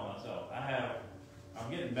was telling myself, I'm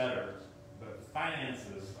getting better, but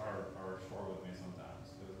finances are a struggle with me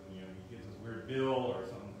sometimes. Because, you get this weird bill or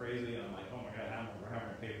something crazy, and I'm like, oh my God, how am I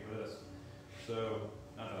going to pay for this? So,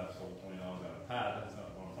 not that I've sold $20 out of pad, that's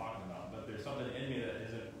not what I'm talking about, but there's something in me that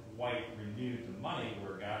isn't quite renewed to money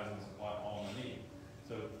where God is going to supply all I need.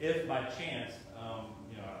 So if by chance,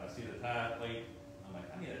 I see the tithe plate, I'm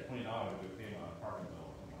like, I need that $20 to go pay my parking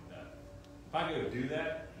bill or something like that. If I go do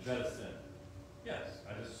that, is that a sin? Yes,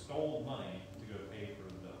 I just stole money to go pay for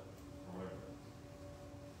the bill or whatever it is.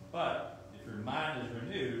 But if your mind is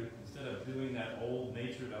renewed, instead of doing that old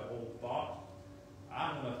nature, that old thought,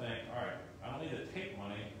 I'm going to think, all right, I don't need to take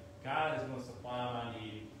money. God is going to supply my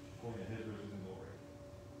need according to His riches and glory.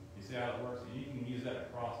 You see how it works? You can use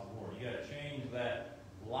that across the board. You got to change that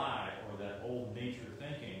lie or that old nature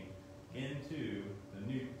thinking into the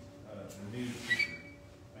new nature.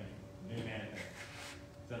 Thank you. New man thinking.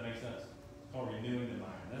 Does that make sense? It's called renewing the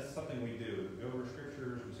mind. That's something we do. We go over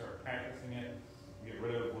scriptures, we start practicing it, we get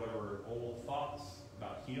rid of whatever old thoughts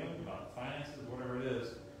about healing, about finances, whatever it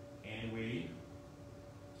is, and we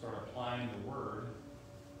start applying the word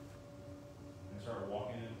and start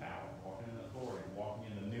walking in power, walking in authority,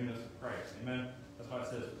 walking in the newness of Christ. Amen? That's why it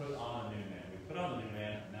says, put on a new man. We put on the new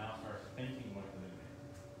man, and now start thinking like the new man.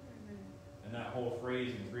 Mm-hmm. And that whole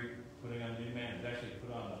phrase in Greek, putting on the new man, is actually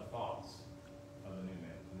put on the thoughts of the new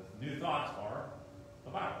man. And the new thoughts are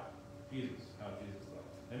the Bible, Jesus, how Jesus loved.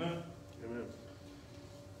 Amen? Amen.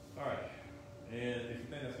 All right. And if you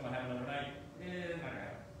think that's going to happen overnight, it's not going to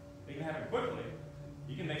happen. It can happen quickly.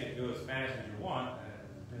 You can make it go as fast as you want.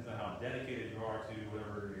 It depends on how dedicated you are to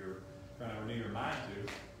whatever you're trying to renew your mind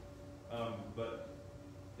to. But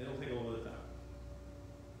it'll take a little bit of time.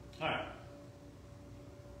 All right.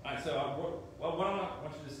 All right, so what I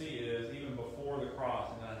want you to see is, even before the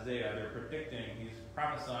cross in Isaiah, they're predicting, he's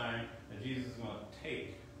prophesying that Jesus is going to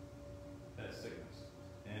take that sickness.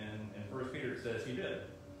 And in 1 Peter it says he did.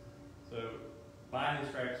 So by his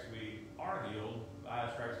stripes we are healed. By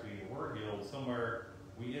his stripes we were healed. Somewhere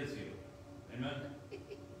we is healed. Amen?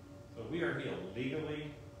 So we are healed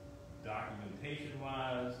legally,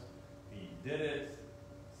 documentation-wise. He did it.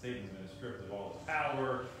 Satan's been stripped of all his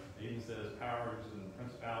power. It even says powers and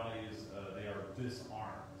principalities, they are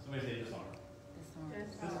disarmed. Somebody say disarmed.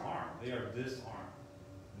 Disarmed. They are disarmed.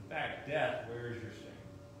 In fact, death, where is your sting?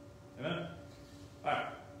 Amen? All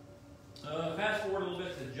right. Fast forward a little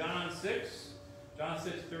bit to John 6. John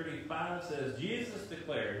 6:35 says, Jesus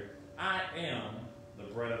declared, I am the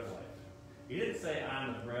bread of life. He didn't say,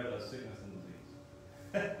 I'm the bread of sickness and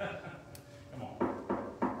disease. Come on.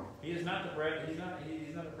 He is not the bread. He's not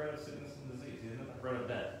the bread of sickness and disease. He is not the bread of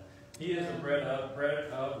death. He is the bread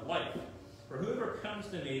of life. For whoever comes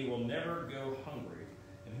to me will never go hungry,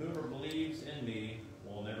 and whoever believes in me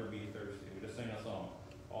will never be thirsty. We just sang a song,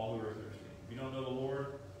 all who are thirsty. If you don't know the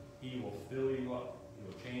Lord, He will fill you up. He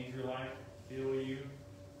will change your life, fill you,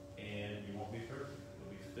 and you won't be thirsty.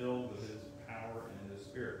 You'll be filled with His power and His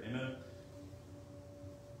Spirit. Amen?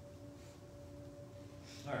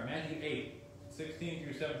 All right, Matthew 8:16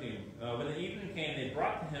 through 17. When the evening came, they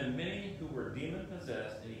brought to Him many who were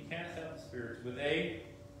demon-possessed, and He cast out the spirits with a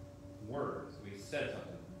word. So He said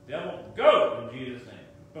something. Devil, go! In Jesus' name.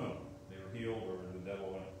 Boom. They were healed, or the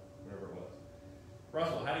devil went, whatever it was.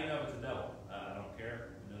 Russell, how do you know it's a devil? I don't care.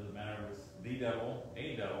 It doesn't matter if it's the devil, a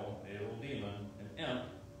little demon, an imp.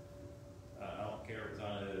 I don't care if it's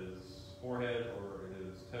on his forehead or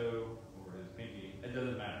his toe or his pinky. It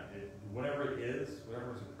doesn't matter. Whatever it is,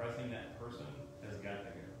 whatever is oppressing that person has got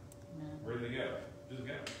to go. Amen. Where do they go? Just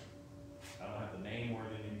go. I don't have to name where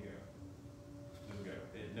they need to go. Just go.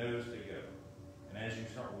 It knows to go. And as you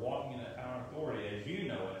start walking in that power and authority, as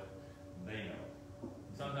you know it, they know it.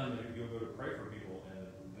 And sometimes you'll go to pray for people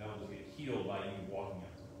and they'll just get healed by you walking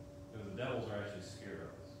up to them. Because the devils are actually scared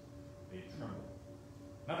of us. They tremble.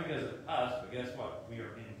 Not because of us, but guess what? We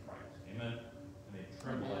are in Christ. Amen? And they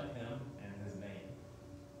tremble at Him and His name.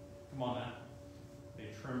 Come on now. They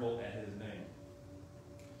tremble at His name.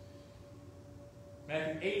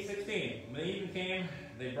 Matthew 8:16. When the evening came,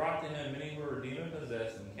 they brought to him many who were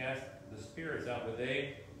demon-possessed and cast the spirits out with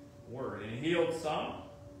a word. And he healed some.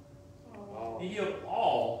 He healed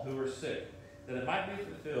all who were sick, that it might be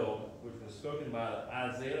fulfilled, which was spoken by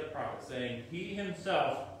Isaiah the prophet, saying, He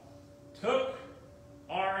himself took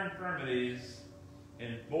our infirmities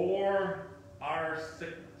and bore our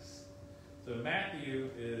sickness. So Matthew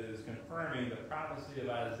is confirming the prophecy of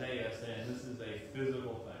Isaiah, saying this is a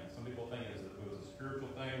physical thing. Some people think it was a spiritual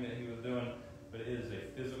thing that he was doing, but it is a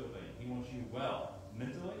physical thing. He wants you well,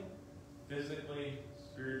 mentally, physically,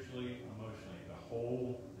 spiritually, emotionally,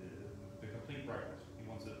 the complete breakfast. He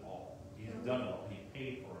wants it all. He's done it all. He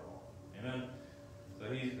paid for it all. Amen?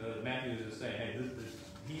 So Matthew is just saying, hey,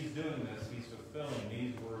 he's doing this. He's fulfilling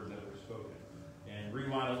these words that were spoken. And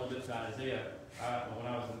rewind a little bit to Isaiah. When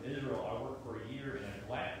I was in Israel, I worked for a year in a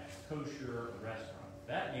black kosher restaurant.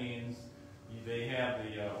 That means they have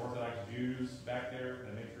the Orthodox Jews back there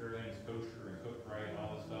that make sure everything's kosher and cooked right and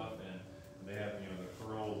all this stuff. And they have the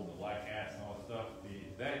curls and the black hats and all this stuff.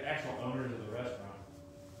 The actual owners of the restaurant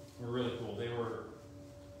were really cool. They were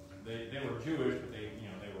Jewish, but they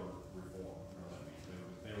were Reformed. You know what I mean?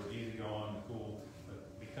 They were easygoing, cool.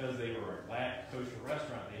 But because they were a black kosher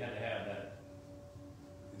restaurant, they had to have that.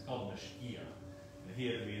 It's called mashkia, and he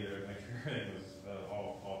had to be there to make sure everything was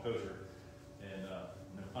all kosher. And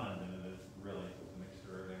no pun intended, really, to make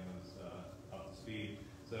sure everything was up to speed.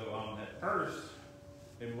 So at first,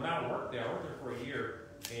 and when I worked there for a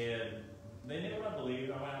year, and they knew what I believed.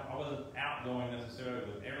 I wasn't outgoing necessarily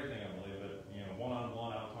with everything I believed, but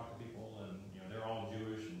one-on-one, I would talk to people, and they're all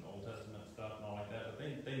Jewish and Old Testament stuff and all like that. But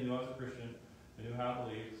they knew I was a Christian. They knew how I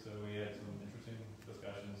believed, so we had some interesting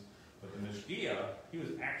discussions. But the Mashgiach, he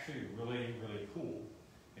was actually really, really cool.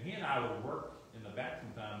 And he and I would work in the back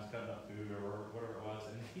sometimes, cutting up food or whatever it was,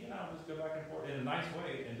 and he and I would just go back and forth in a nice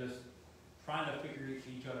way and just trying to figure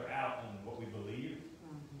each other out in what we believed.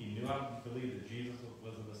 He knew I believed that Jesus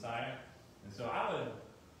was the Messiah. And so I would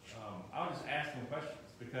just ask him questions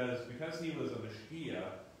because he was a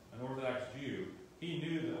Mashgiach, an Orthodox Jew. He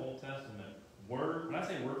knew the Old Testament word. When I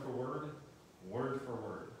say word for word, word for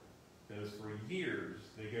word. Because for years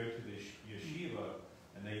they go to the yeshiva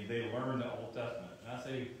and they learn the Old Testament. And I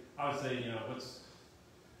would say,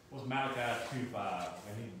 what's Malachi 2:5?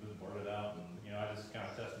 And he just blurted out, and I just kind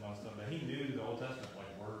of tested him on stuff. But he knew the Old Testament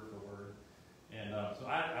like word for word. And so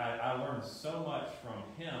I learned so much from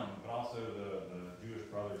him, but also the Jewish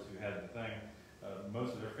brothers who had the thing.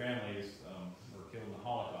 Most of their families were killed in the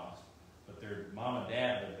Holocaust, but their mom and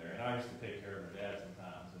dad lived there. And I used to take care of their dad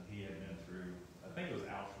sometimes, and he had been through, I think it was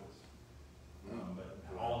Auschwitz. But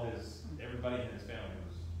everybody in his family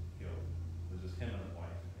was killed. It was just him and his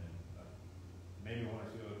wife, and maybe one or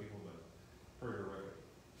two other people, but pretty horrific.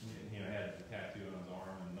 He had a tattoo on his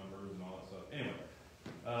arm and numbers and all that stuff. Anyway.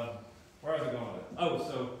 Where was I going with it? Oh,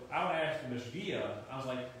 so I would ask the Mashgiach, I was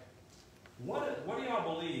like, what do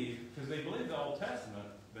y'all believe? Because they believe the Old Testament,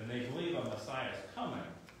 but they believe a Messiah is coming.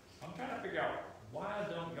 I'm trying to figure out, why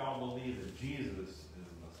don't y'all believe that Jesus is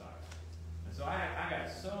the Messiah? And so I got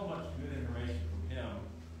so much good information from him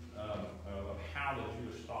of how the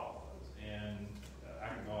Jewish thought was. And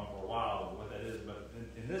I could go on for a while of what that is, but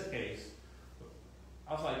in this case,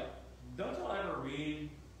 I was like, don't y'all ever read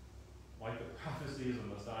like the prophecies of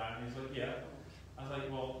Messiah? And he's like, yeah. I was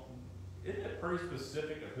like, well, isn't it pretty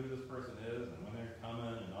specific of who this person is and when they're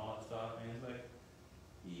coming and all that stuff? And he's like,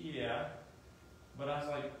 yeah. But I was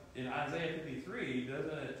like, in Isaiah 53,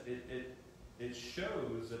 doesn't it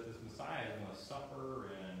shows that this Messiah is going to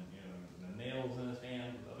suffer, and the nails in his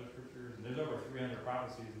hands with other scriptures. And there's over 300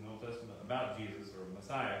 prophecies in the Old Testament about Jesus or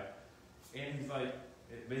Messiah. And he's like,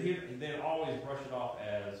 but they'd always brush it off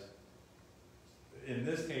as, in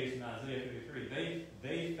this case, in Isaiah 53,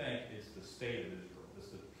 they think it's the state of Israel.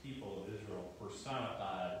 It's the people of Israel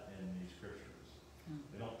personified in these scriptures.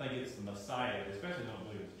 They don't think it's the Messiah. They especially don't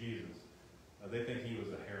believe it's Jesus. They think he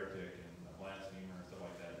was a heretic and a blasphemer and stuff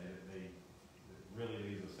like that. They really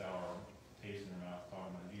leaves a sour taste in their mouth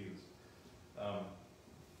talking about Jesus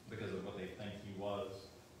because of what they think he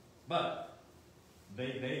was. But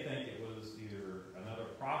they think it was either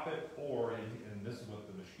another prophet or, and this is what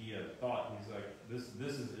the Mashgiach thought, he's like, this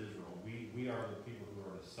is Israel. We are the people who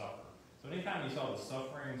are to suffer. So anytime you saw the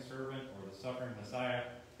suffering servant or the suffering Messiah,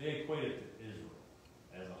 they equate it to Israel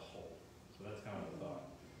as a whole. So that's kind of the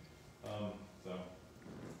thought. So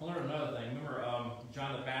I learned another thing. Remember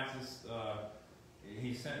John the Baptist,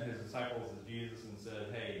 he sent his disciples to Jesus and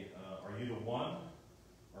said, hey, are you the one,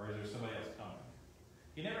 or is there somebody else coming?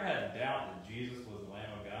 He never had a doubt that Jesus was the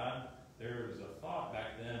Lamb of God. There was a thought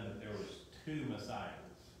back then that there was two Messiahs.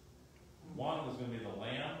 One was going to be the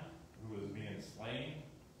Lamb who was being slain,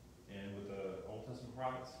 and with the Old Testament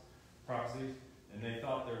prophecies, and they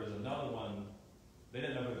thought there was another one. They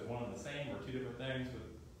didn't know if it was one and the same or two different things, but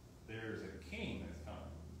there's a king that's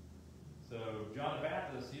coming. So John the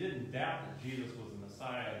Baptist, he didn't doubt that Jesus was the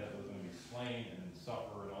Messiah that was going to be slain and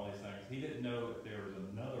suffer and all these things. He didn't know that there was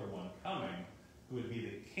another one coming who would be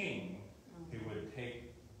the king who would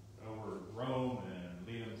take over Rome and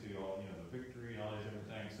lead them to all, the victory and all these different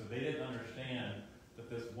things. So they didn't understand that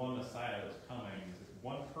this one Messiah that was coming is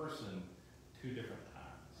one person, two different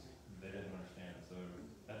times. They didn't understand. So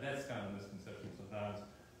that's kind of a misconception sometimes.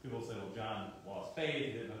 People say, well, John lost faith.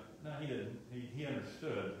 He didn't. No, he didn't. He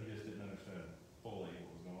understood. He just didn't understand fully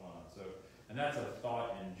what was going on. So, and that's a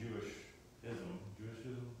thought in Jewishness,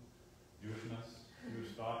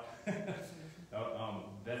 Jewish thought.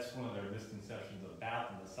 That's one of their misconceptions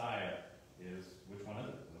about the Messiah is which one is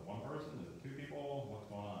it? Is it one person? Is it two people? What's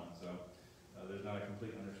going on? So there's not a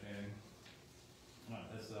complete understanding. All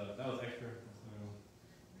right, that was extra. That's no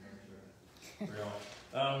extra for y'all.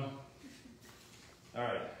 All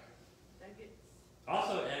right.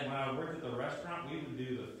 Also, and when I worked at the restaurant, we would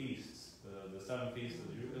do the feasts, the 7 feasts of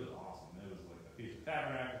the Jews. It was awesome. It was like the Feast of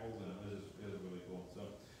Tabernacles, and it was really cool. So,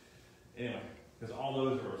 anyway, because all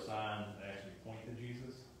those are a sign that actually point to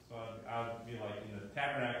Jesus. So I'd be like, the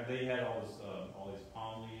tabernacle, they had all these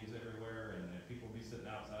palm leaves everywhere, and people would be sitting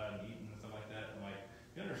outside and eating and stuff like that. I'm like,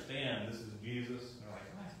 you understand this is Jesus? And they're like,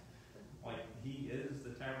 what? Like, he is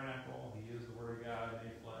the tabernacle. He is the Word of God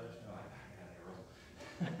made flesh. And they're like, I got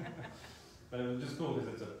it. But it was just cool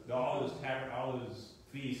because all those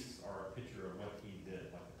feasts are a picture of what he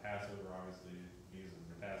did. Like the Passover, obviously, Jesus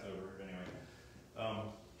the Passover. Anyway,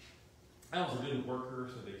 I was a good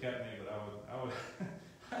worker, so they kept me. But I would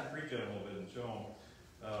I'd preach it a little bit and show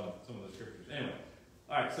them some of the scriptures. Anyway,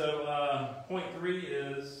 all right. So point 3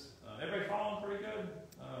 is everybody following pretty good.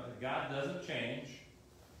 God doesn't change.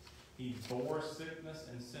 He bore sickness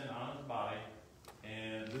and sin on his body,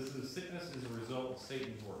 and sickness is a result of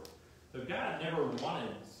Satan's work. So God never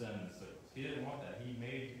wanted sin and sickness. He didn't want that.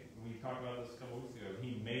 We talked about this a couple weeks ago,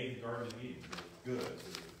 he made the Garden of Eden. It was good, it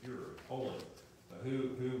was pure, it was holy. But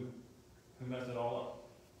who messed it all up?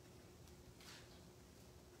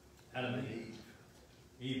 Adam and Eve.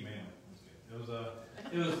 Eve, man.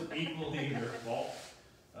 It was equally their fault.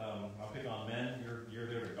 I'll pick on men. You're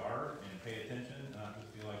there to guard and pay attention, not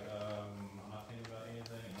just be like, I'm not thinking about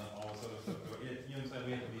anything, and all this other stuff. You know what I'm saying?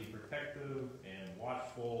 We have to be protective and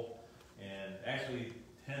watchful. And actually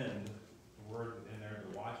tend, the word in there to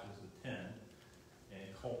watch is to tend and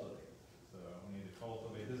cultivate. So we need to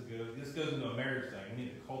cultivate. This goes into a marriage thing. We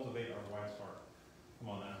need to cultivate our wife's heart. Come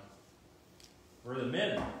on now. For the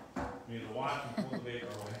men, we need to watch and cultivate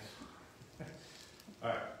our wife's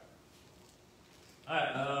heart.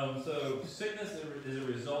 Alright, so sickness is a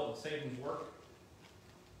result of Satan's work.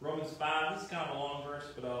 Romans 5, this is kind of a long verse,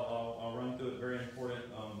 but I'll run through it. Very important.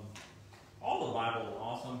 All the Bible is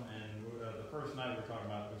awesome, and the first night we were talking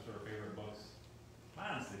about which are our favorite books.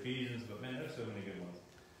 Mine's Ephesians, but man, there's so many good ones.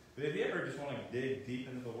 But if you ever just want to dig deep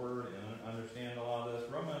into the Word and understand a lot of this,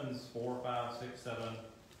 Romans 4, 5, 6, 7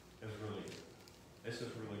 is really good. It's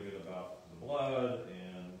just really good about the blood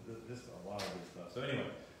and just a lot of good stuff. So anyway,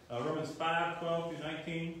 Romans 5, 12 through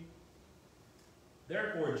 19.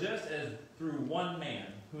 Therefore, just as through one man,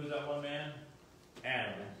 who is that one man?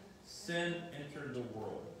 Adam, sin entered the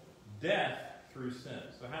world. Death through sin.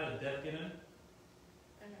 So how did death get in?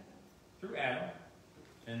 Through Adam.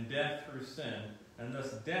 And death through sin. And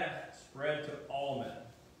thus death spread to all men.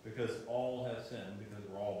 Because all have sinned. Because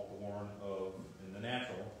we're all born of, in the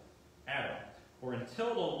natural, Adam. For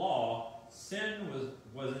until the law, sin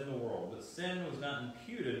was in the world. But sin was not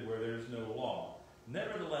imputed where there's no law.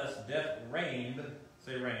 Nevertheless, death reigned.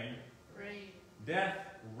 Say reigned. Reigned. Death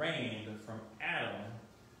reigned from Adam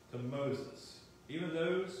to Moses. Even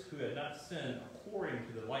those who had not sinned according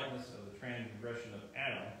to the likeness of the transgression of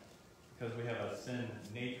Adam, because we have a sin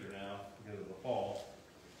nature now because of the fall,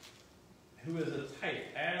 who is a type.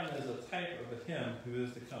 Adam is a type of him who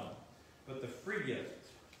is to come. But the free gift,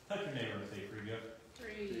 touch your neighbor and say free gift.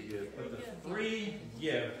 Free gift. But the free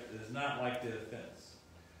gift is not like the offense.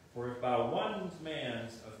 For if by one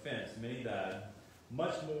man's offense many died,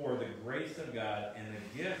 much more the grace of God and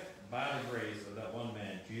the gift by the grace of that one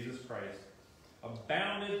man, Jesus Christ,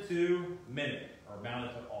 abounded to many, or abounded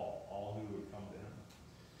to all who would come to him.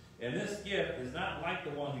 And this gift is not like the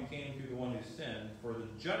one who came through the one who sinned, for the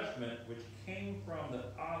judgment which came from the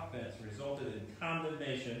offense resulted in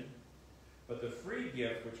condemnation, but the free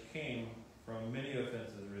gift which came from many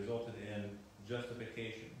offenses resulted in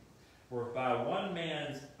justification. For if by one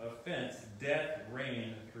man's offense death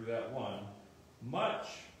reigned through that one, much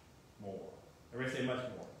more. Everybody say much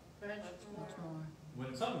more. Much more.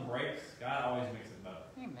 when something breaks, God always makes it better.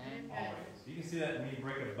 Amen. Always. You can see that when you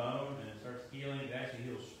break a bone and it starts healing, it actually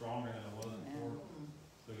heals stronger than it was before.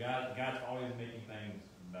 So God's always making things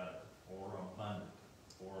better, or abundant,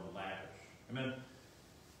 or lavish. Amen.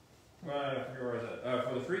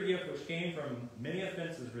 For the free gift which came from many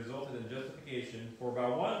offenses resulted in justification. For by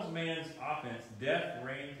one man's offense death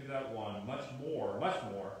reigned through that one, much more,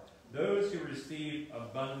 those who received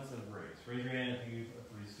abundance of grace. Raise your hand if you've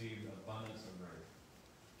received abundance of grace.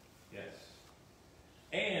 Yes.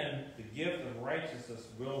 And the gift of righteousness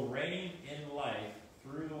will reign in life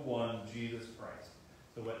through the one, Jesus Christ.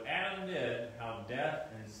 So what Adam did, how death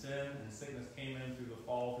and sin and sickness came in through the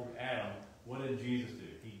fall through Adam, what did Jesus do?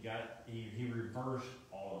 He reversed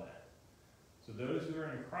all of that. So those who are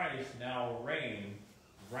in Christ now reign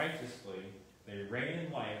righteously. They reign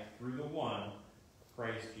in life through the one,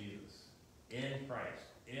 Christ Jesus. In Christ.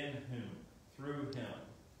 In whom? Through him.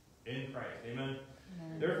 In Christ. Amen?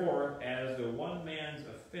 Amen. Therefore, as the one man's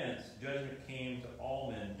offense, judgment came to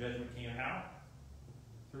all men. Judgment came how?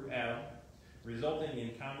 Through Adam, resulting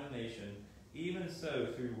in condemnation. Even so,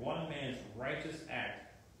 through one man's righteous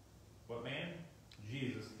act, what man?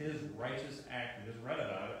 Jesus. His righteous act, we just read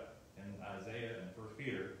about it in Isaiah and 1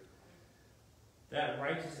 Peter. That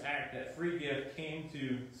righteous act, that free gift came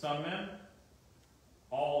to some men,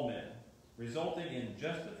 all men, resulting in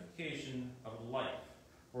justification of life.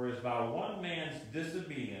 Whereas by one man's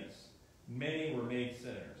disobedience, many were made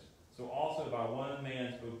sinners. So also by one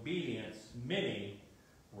man's obedience, many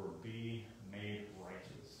will be made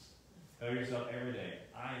righteous. Tell yourself every day,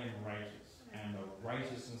 I am righteous. I am the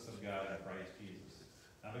righteousness of God in Christ Jesus.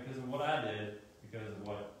 Not because of what I did, because of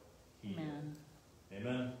what he Amen. did.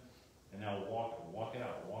 Amen? And now walk it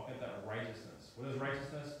out. Walk at that righteousness. What is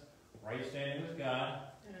righteousness? Right standing with God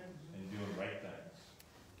and doing right things.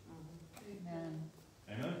 Amen.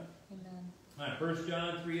 Amen? Amen. All right, 1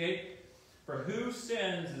 John 3:8. For who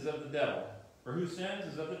sins is of the devil. For who sins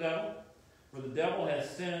is of the devil. For the devil has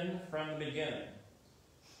sinned from the beginning.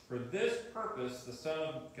 For this purpose the Son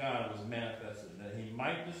of God was manifested, that he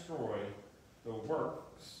might destroy the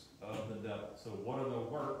works of the devil. So what are the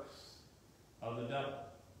works of the devil?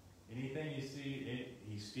 Anything you see,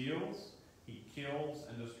 he steals, he kills,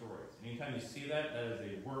 and destroys. Anytime you see that, that is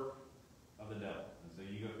a work of the devil. And so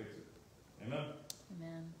you go fix it. Amen?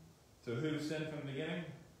 Amen. So who sinned from the beginning?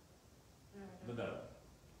 The devil.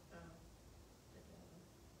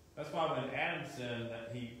 That's why when Adam sinned,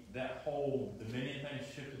 that whole dominion thing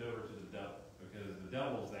shifted over to the devil. Because the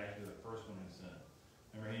devil is actually the first one who sinned.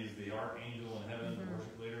 Remember, he's the archangel in heaven, the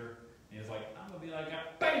worship leader. And he's like, I'm going to be like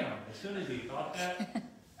God. Bam! As soon as he thought that,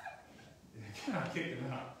 God kicked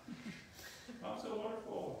him out. I'm so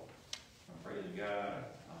wonderful. I'm praising God.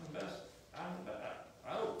 I'm the best. I'm the best.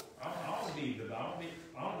 I want to be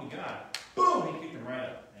God. Boom! He kicked him right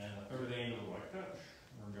out. And the third angel was like, we're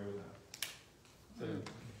going to go with that. So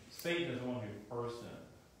Satan is the one who first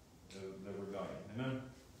sinned, the rebellion. Amen?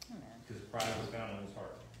 Because pride was found in his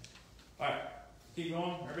heart. All right. Keep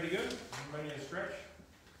going. Everybody good? Everybody need a stretch?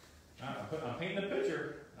 I'm painting a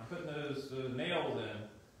picture. I'm putting those nails in.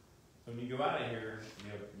 So when you go out of here,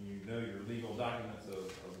 you know your legal documents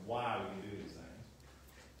of why we can do these things.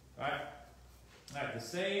 All right. All right. The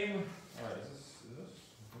same. All right. Is this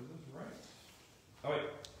right? Oh wait.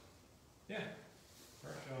 Yeah.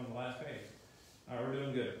 We're actually on the last page. All right. We're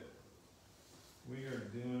doing good. We are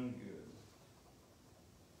doing good.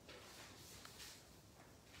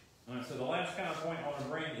 All right, so the last kind of point I want to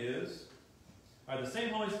bring is, all right, the same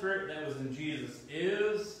Holy Spirit that was in Jesus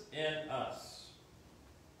is in us.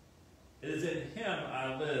 It is in him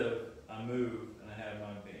I live, I move, and I have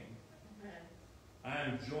my being. I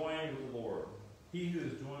am joined with the Lord. He who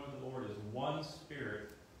is joined with the Lord is one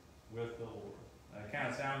spirit with the Lord. Now, it kind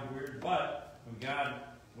of sounds weird, but when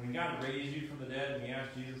God raised you from the dead and he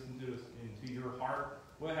asked Jesus into your heart,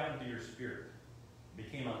 what happened to your spirit? It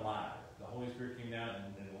became alive. The Holy Spirit came down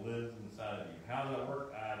and lives inside of you. How does that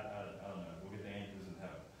work? I don't know. We'll get the answers in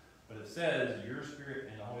heaven. But it says your spirit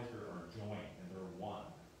and the Holy Spirit are joined and they're one.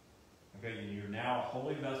 Okay, and you're now a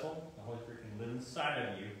holy vessel. The Holy Spirit can live inside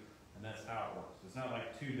of you, and that's how it works. It's not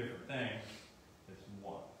like two different things. It's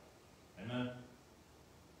one. Amen?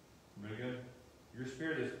 Very good? Your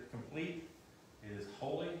spirit is complete. It is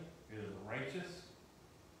holy. It is righteous.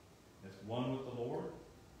 It's one with the Lord.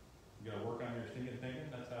 You got to work on your stinking thinking.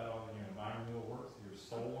 That's how mind renewal works. Your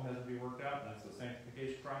soul has to be worked out. That's the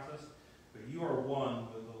sanctification process. But you are one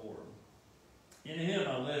with the Lord. In him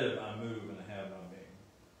I live, I move, and I have my being.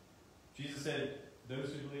 Jesus said, those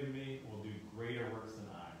who believe in me will do greater works than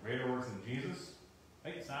I. Greater works than Jesus?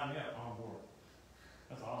 Hey, sign me up. I'm on board.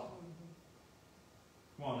 That's awesome.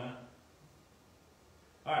 Come on now.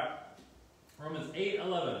 Romans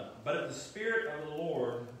 8:11. But if the Spirit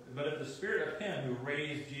of him who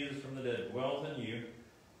raised Jesus from the dead dwells in you,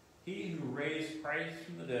 he who raised Christ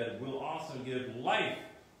from the dead will also give life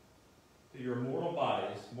to your mortal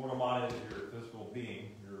bodies. Mortal bodies is your physical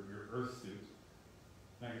being, your earth suit.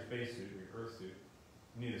 Not your space suit, your earth suit.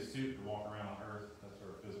 You need a suit to walk around on earth. That's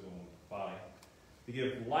our physical body. To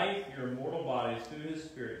give life to your mortal bodies through his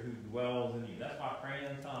Spirit who dwells in you. That's why praying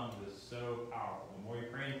in tongues is so powerful. The more you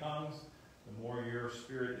pray in tongues, the more your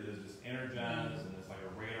spirit is just energized, and it's like a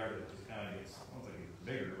radar that just kind of gets, I don't think it gets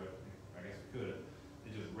bigger, but I guess it could.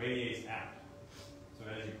 It just radiates out. So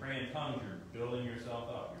as you pray in tongues, you're building yourself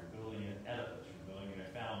up. You're building an edifice. You're building a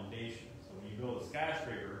foundation. So when you build a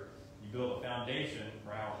skyscraper, you build a foundation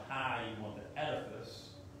for how high you want the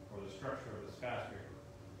edifice or the structure of the skyscraper.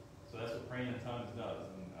 So that's what praying in tongues does.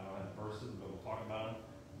 And I don't have the verses, but we'll talk about them.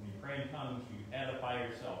 When you pray in tongues, you edify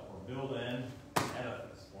yourself or build an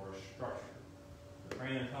edifice or a structure. The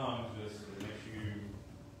praying in tongues just makes you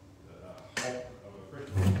the Hulk of a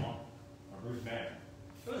Christian, or Bruce Banner.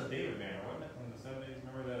 It was David Banner, wasn't it, in the 70s?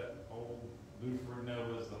 Remember that old Lutheran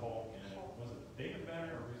was the Hulk? And was it David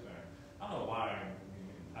Banner or Bruce Banner? I don't know why I'm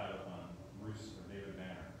getting tied up on Bruce or David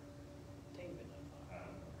Banner. David. I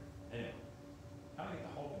don't know. Anyway, how do I get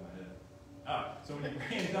the Hulk in my head? So when you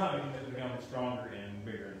pray in tongues, you just become stronger and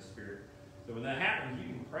bigger in the spirit. So when that happens,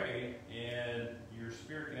 you can pray, and your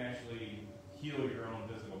spirit can actually heal your own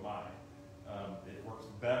physical body. It works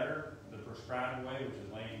better the prescribed way, which is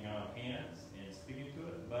laying on hands and speaking to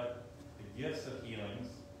it, but the gifts of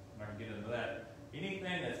healings, I'm not going to get into that,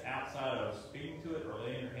 anything that's outside of speaking to it or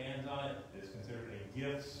laying your hands on it is considered a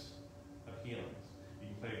gifts of healings. You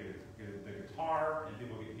can play the guitar and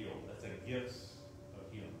people get healed. That's a gifts of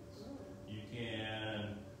healings. You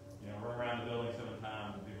can run around the building 7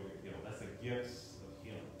 times and people get healed. That's a gifts of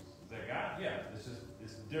healings. Is that God? Yeah.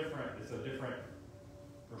 It's different. It's a different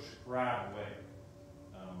prescribed way.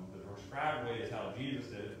 The prescribed way is how Jesus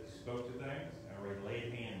did it. He spoke to things and we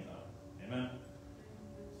laid hands on them. Amen?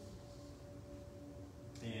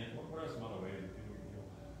 And what are some other ways that people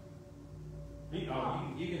get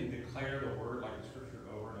healed? You can declare the word like the scripture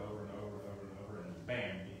over and over and over and over and over, and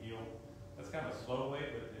bam, you get healed. That's kind of a slow way,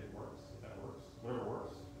 but it works. That works. Whatever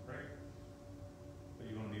works, right? But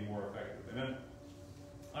you want to be more effective. Amen?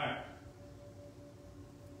 All right.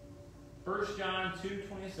 1 John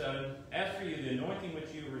 2:27. As for you, the anointing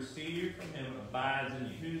which you received from him abides in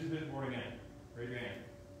you. Who's born again? Raise your hand.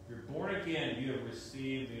 If you're born again, you have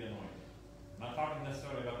received the anointing. I'm not talking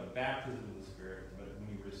necessarily about the baptism of the Spirit, but when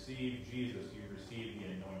you receive Jesus, you receive the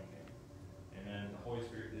anointing. And then the Holy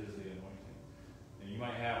Spirit is the anointing. And you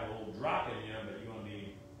might have a little drop in you, but you want to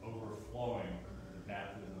be overflowing the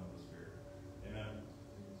baptism of the Spirit. Amen?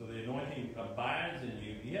 So the anointing abides in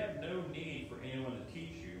you. You have no need for anyone to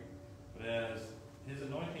teach you, but as his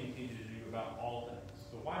anointing teaches you about all things.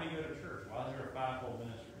 So why do you go to church? Why is there a fivefold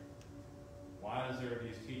ministry? Why is there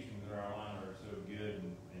these teachings that are online that are so good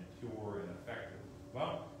and pure and effective?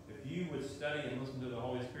 Well, if you would study and listen to the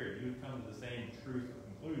Holy Spirit, you would come to the same truth or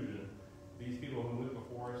conclusion. These people who went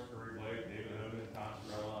before us, Curry Blake, David Hogan, Tom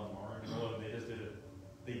Sorella, Maureen Grillo, they just did it.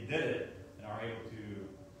 They did it and are able to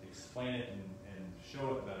explain it and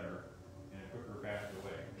show it better in a quicker, faster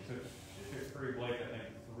way. It took Curry Blake, I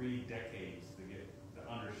think, 3 decades to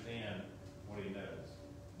understand what he knows.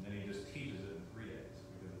 And then he just teaches it in 3 days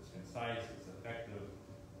because it's concise, it's effective,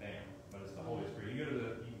 bam. But it's the Holy Spirit. You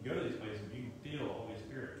can go to these places, you can feel the Holy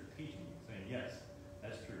Spirit teaching you, saying, yes,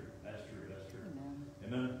 that's true, that's true, that's true.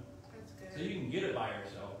 Amen. That's good. So you can get it by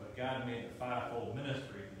yourself, but God made the fivefold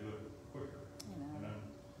ministry to do it quicker. Amen.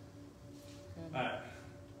 All right.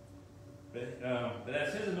 But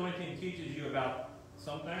as his anointing teaches you about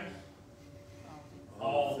some things,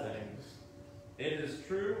 all things, it is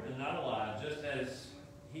true and not a lie, just as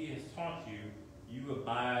he has taught you, you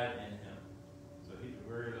abide in him. So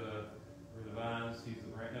we're the vines, he's the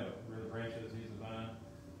branch. No, we're the branches, he's the vine.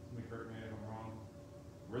 Somebody correct me if I'm wrong.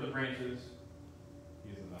 We're the branches,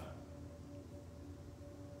 he's the vine.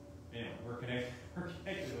 Anyway, we're connected with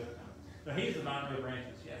him. No, he's the vine, we're the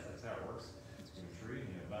branches. Yes, that's how it works. It's a tree,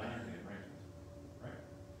 you have vines, you have branches. Right?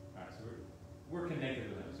 All right, so we're connected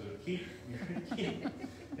with him. So keep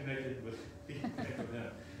connected with him.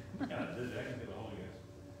 I kind of did that. I can feel the Holy Ghost.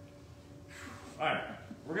 All right,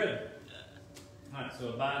 we're good. All right, so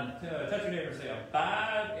abide. Touch your neighbor and say,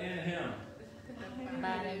 abide in him. Abide in him.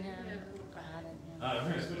 Abide in him. We're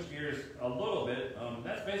going to switch gears a little bit.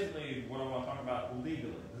 That's basically what I want to talk about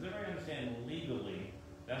legally. Does everybody understand legally?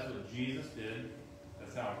 That's what Jesus did.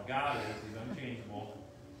 That's how God is. He's unchangeable.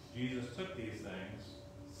 Jesus took these things.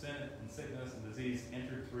 Sin and sickness and disease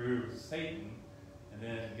entered through Satan, And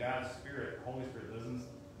then God's Spirit, Holy Spirit, lives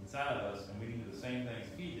inside of us, and we can do the same things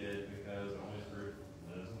He did because the Holy Spirit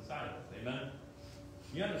lives inside of us. Amen?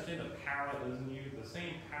 You understand the power that lives in you? The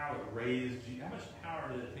same power that raised Jesus. How much power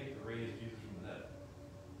did it take to raise Jesus from the dead?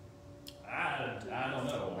 I don't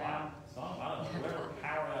know. Wow. I don't know. Whatever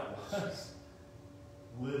power that was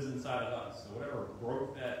lives inside of us. So whatever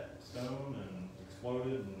broke that stone and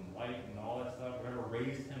exploded and light and all that stuff, whatever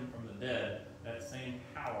raised Him from the dead, that same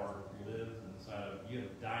power lives inside of you. You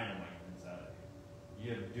have dynamite inside of you.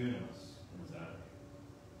 You have dunamis inside of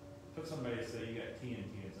you. Took somebody to say you got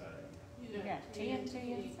TNT inside of you. You got TNT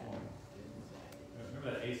inside.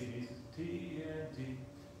 Remember that AC/DC? TNT,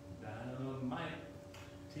 dynamite,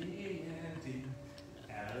 TNT,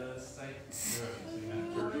 out of sight.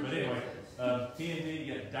 But anyway, TNT,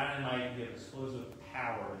 you got dynamite, you have explosive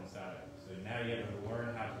power inside of it. So now you have to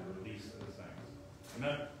learn how to release those things.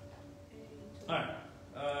 Amen? Alright,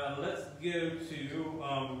 let's go to,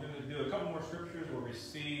 we're going to do a couple more scriptures where we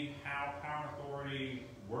see how power and authority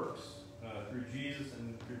works through Jesus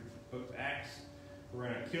and through the book of Acts. We're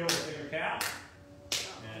going to kill the sacred cow.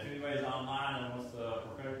 And if anybody's online and wants a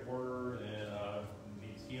prophetic word and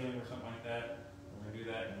needs healing or something like that, we're going to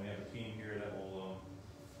do that. And we have a team here that will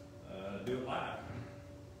do it live.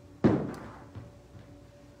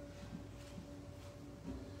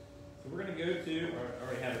 So we're going to go to, I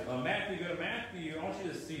already have it. Matthew, go to Matthew. I want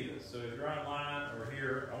you to see this. So if you're online or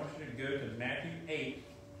here, I want you to go to Matthew 8,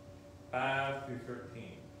 5 through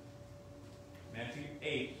 13. Matthew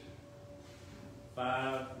 8,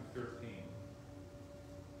 5 through 13.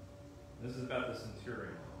 This is about the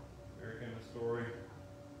centurion. Very famous story.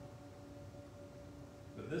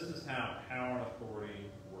 But this is how power and authority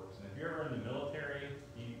works. And if you're ever in the military,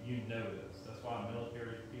 you know this. That's why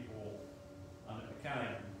military people kind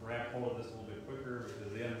of grab hold of this a little bit quicker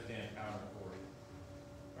because they understand power and authority.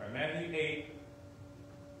 All right, Matthew 8,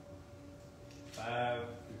 5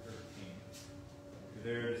 through 13. If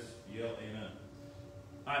you're there, just yell amen.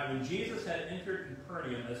 All right, when Jesus had entered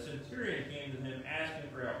Capernaum, a centurion came to him asking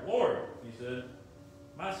for help. Lord, he said,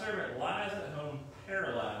 my servant lies at home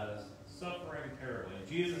paralyzed, suffering terribly. And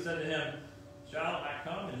Jesus said to him, shall I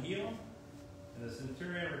come and heal him? And the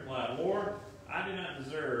centurion replied, Lord, I do not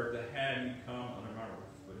deserve to have you come under my roof,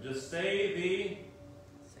 but just say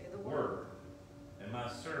the word. And my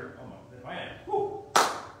servant, oh my man, whoo!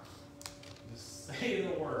 Just say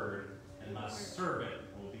the word, and my servant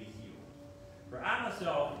will be healed. For I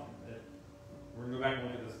myself, we're going to go back and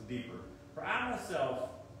look at this deeper. For I myself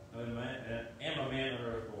am a man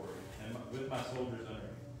under authority, and with my soldiers under me.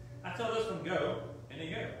 I tell this one, go, and he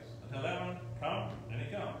goes. I tell that one, come, and he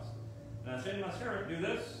comes. And I say to my servant, do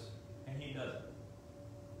this, and he does it.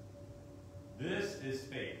 This is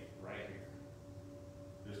faith right here.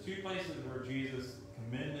 There's two places where Jesus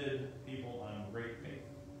commended people on great faith.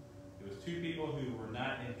 It was two people who were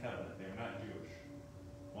not in covenant. They were not Jewish.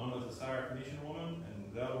 One was the Syrophoenician woman,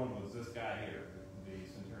 and the other one was this guy here, the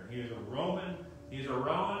centurion. He is a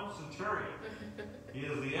Roman centurion. He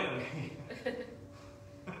is the enemy.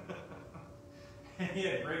 And he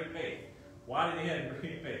had great faith. Why did he have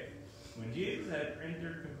great faith? When Jesus had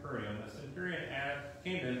entered Capernaum, the centurion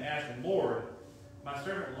came to him and asked him, Lord, my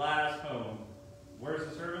servant lies home. Where's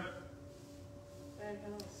the servant?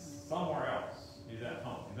 Somewhere else. He's at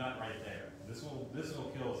home. He's not right there. This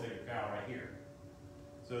will kill the sacred cow right here.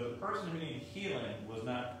 So the person who needed healing was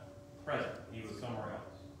not present. He was somewhere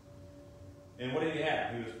else. And what did he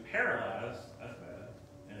have? He was paralyzed. That's bad.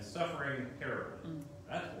 And suffering terribly.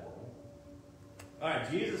 That's horrible. All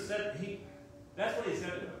right, Jesus said, that's what he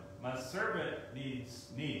said to him. My servant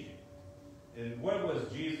needs you. And what was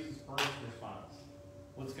Jesus' first response?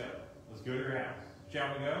 Let's go. Let's go to your house.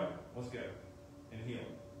 Shall we go? Let's go. And heal him.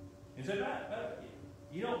 He said,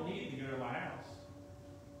 you don't need to go to my house.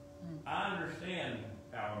 I understand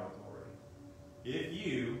power and authority. If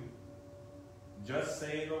you just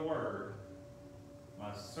say the word,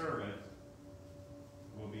 my servant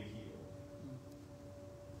will be healed.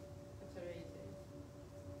 That's amazing.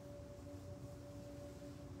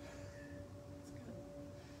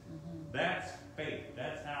 That's faith.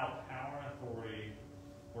 That's how power and authority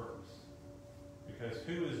works. Because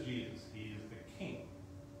who is Jesus? He is the King.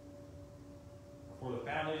 Before the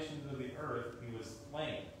foundations of the earth, he was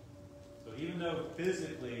slain. So even though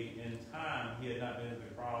physically in time he had not been to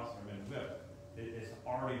the cross or been whipped, it has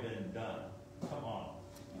already been done. Come on.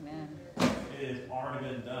 Amen. It has already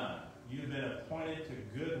been done. You've been appointed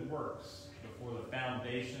to good works before the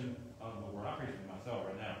foundation of the world. I'm preaching to myself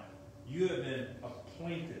right now. You have been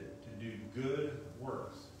appointed to do good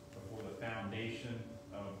works before the foundation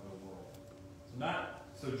of the world.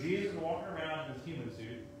 So Jesus walking around in his human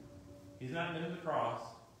suit. He's not been to the cross.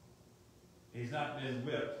 He's not been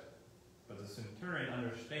whipped. But the centurion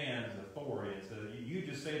understands authority and says, you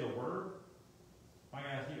just say the word, my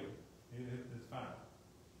guy's healed. It's fine.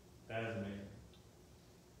 That is amazing.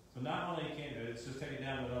 So not only can it's just take it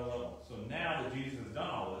down to another level. So now that Jesus has done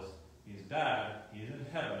all this, he's died, he's in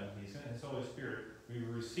heaven, he sent his Holy Spirit, we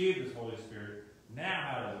received his Holy Spirit. Now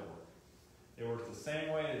how does it work? It works the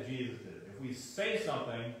same way that Jesus did. If we say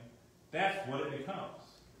something, that's what it becomes.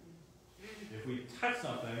 If we touch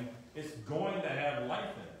something, it's going to have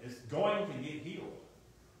life in it. It's going to get healed.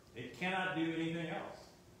 It cannot do anything else.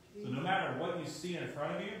 So no matter what you see in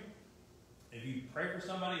front of you, if you pray for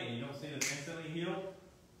somebody and you don't see them instantly healed,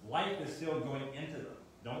 life is still going into them.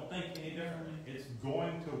 Don't think any differently. It's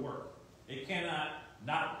going to work. It cannot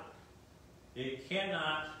not work. It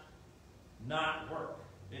cannot not work.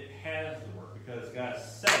 It has to work because God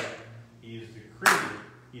said it. He has decreed it.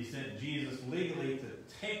 He sent Jesus legally to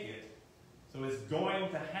take it. So it's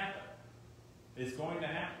going to happen. It's going to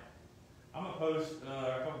happen. I'm going to post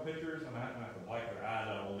a couple pictures. I'm going to have to wipe their eyes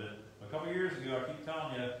out a little bit. A couple years ago, I keep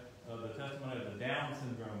telling you the testimony of the Down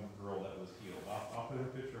syndrome girl that was healed. I'll put her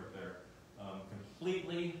picture up there.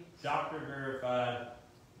 Completely doctor verified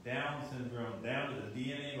Down syndrome, down to the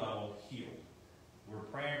DNA level, healed. We're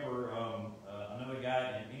praying for another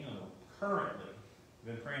guy in England currently.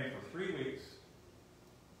 We've been praying for 3 weeks,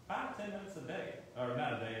 5 to 10 minutes a day, or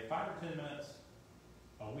not a day, 5 or 10 minutes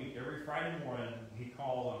a week. Every Friday morning, he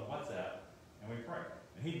calls on WhatsApp, and we pray.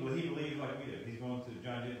 And he believes like we do. He's going to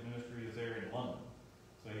John Jennings Ministries there in London,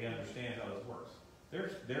 so he understands how this works.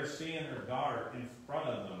 They're seeing their daughter in front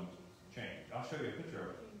of them change. I'll show you a picture of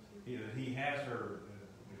it. He has her,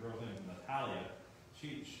 the girl's name is Natalia.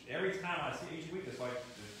 She every time I see each week, it's like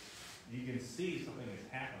you can see something is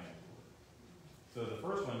happening. So the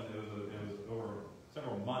first one, it was over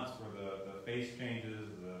several months where the face changes,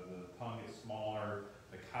 the tongue gets smaller,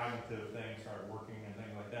 the cognitive things start working and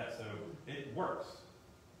things like that. So it works.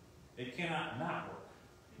 It cannot not work.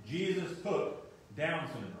 Jesus took Down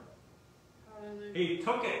syndrome. He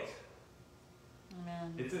took it.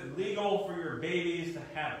 Amen. It's illegal for your babies to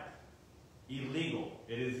have it. Illegal.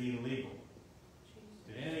 It is illegal.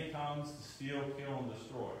 The enemy comes to steal, kill, and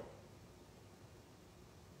destroy.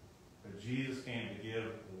 But Jesus came to give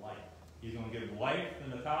life. He's going to give life to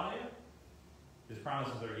Natalia. His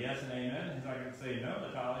promises are yes and amen. He's not going to say, no,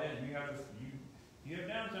 Natalia, you have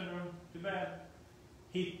Down syndrome. Too bad.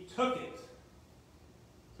 He took it.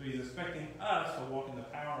 So he's expecting us to walk in the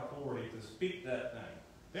power and authority to speak that thing.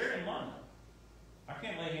 They're in London. I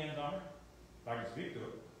can't lay hands on her, but I can speak to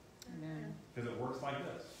it. Amen. Because it works like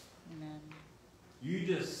this. Amen. You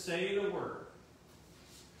just say the word.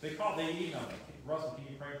 They email me. Russell, can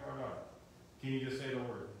you pray for our daughter? Can you just say the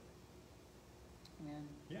word? Amen.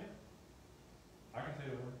 Yeah. I can say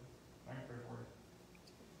the word. I can pray for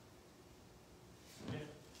you. Yeah.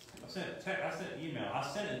 I sent email. I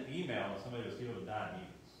sent an email to somebody who was healed of diabetes.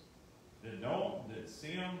 Didn't know them, didn't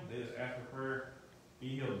see them. They just asked for prayer. Be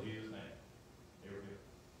healed in Jesus' name. They were healed.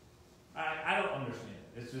 I don't understand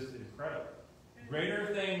it. It's just incredible.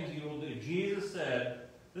 Greater things you will do. Jesus said,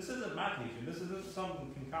 this isn't my teaching. This isn't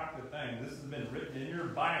some concocted thing. This has been written in your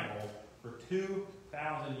Bible for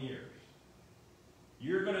 2,000 years.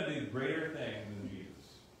 You're going to do greater things than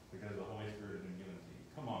Jesus because the Holy Spirit has been given to you.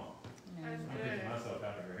 Come on. Amen. I'm picking myself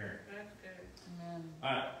out over here. That's good. Amen. All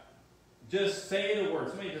right. Just say the word.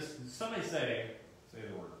 Somebody say the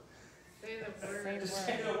word. Say the word. Say the Just word.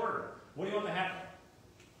 say the word. What do you want to happen?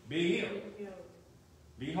 Be healed.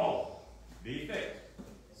 Be whole. Be fixed.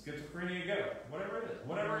 Schizophrenia, go. Whatever it is.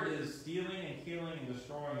 Whatever it is stealing and killing and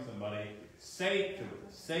destroying somebody, say to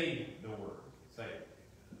it. Say the word. Say it.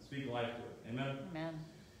 Speak life to it. Amen? Amen.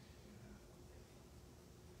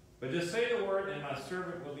 But just say the word and my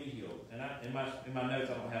servant will be healed. And in my notes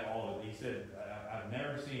I don't have all of it. He said, I've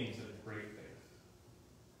never seen such great faith.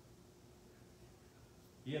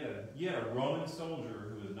 You had a Roman soldier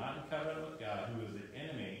who was not in covenant with God, who was the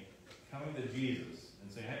enemy, coming to Jesus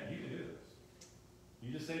and saying, hey, you can do this.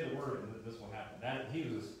 You just say the word and this will happen.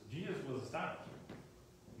 Jesus was astonished.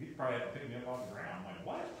 You'd probably have to pick me up off the ground. I'm like,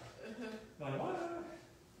 what? I'm like, what?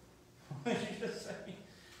 What did you just say?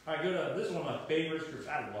 All right, this is one of my favorite scriptures.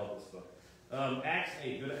 I love this book. Acts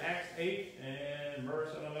 8. Go to Acts 8 and verse,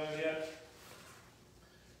 I don't know yet.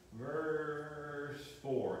 Verse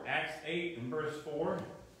 4. Acts 8 and verse 4.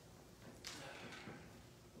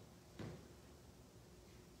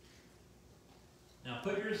 Now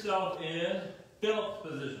put yourself in Philip's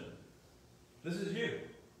position. This is you.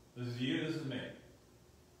 This is you. This is me.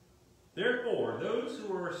 Therefore, those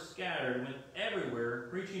who were scattered went everywhere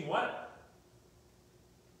preaching what?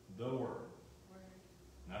 The word.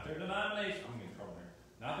 Not their denomination. I'm getting in trouble here.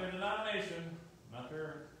 Not their denomination. Not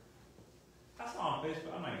their. I saw on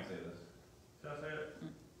Facebook. I'm not going to say this. Should I say it?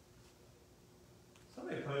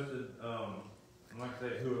 Somebody posted, I'm not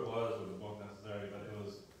going to say who it was or the book necessarily, but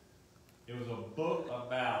it was a book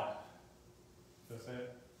about, should I say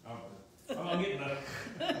it? I'm not getting that.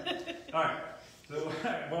 Alright, so what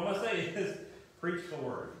I'm going to say is preach the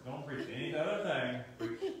word. Don't preach any other thing,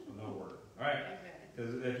 preach the word. Alright?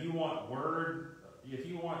 Because if you want word, if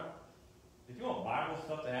you want Bible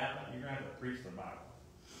stuff to happen, you're going to have to preach the Bible.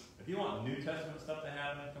 If you want New Testament stuff to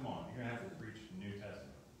happen, come on, you're going to have to preach New Testament.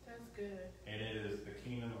 That's good. And it is the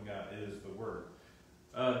kingdom of God. It is the word.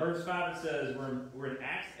 Verse 5, it says, we're in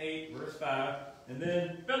Acts 8, verse 5. And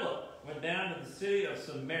then Philip went down to the city of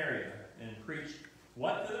Samaria and preached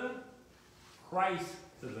what to them? Christ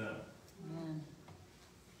to them. Amen.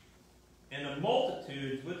 And the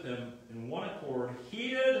multitudes with him in one accord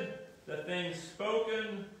heeded the things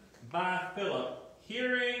spoken by Philip,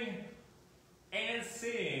 hearing and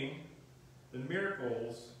seeing the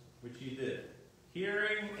miracles which he did.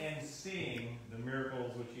 Hearing and seeing the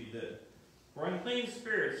miracles which he did. For unclean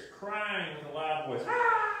spirits, crying with a loud voice,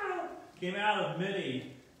 ah! Came out of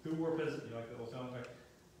many who were possessed. You like that little sound effect?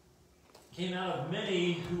 Came out of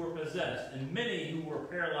many who were possessed, and many who were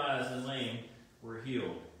paralyzed and lame were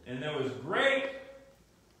healed. And there was great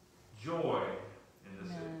joy in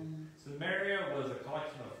the city. Samaria was a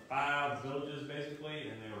collection of 5 villages, basically,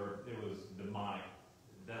 and it was demonic.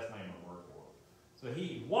 That's not even a word for it. So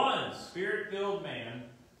one spirit-filled man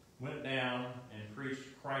went down and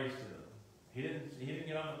preached Christ to them. He didn't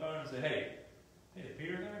get on the phone and say, hey, is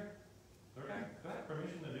Peter there? Okay, do I have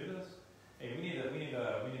permission to do this? Hey, we need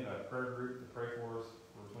a prayer group to pray for us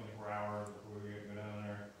for 24 hours before we go down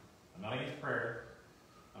there. I'm not against prayer.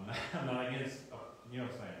 I'm not against, you know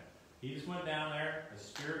what I'm saying. He just went down there, a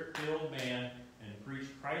spirit-filled man, and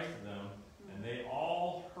preached Christ to them, and they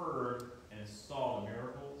all heard and saw the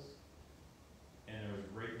miracles. And there was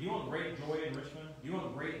great. Do you want great joy in Richmond? Do you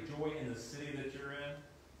want great joy in the city that you're in?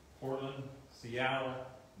 Portland, Seattle,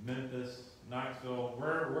 Memphis, Knoxville,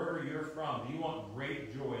 wherever you're from. Do you want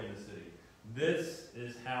great joy in the city? This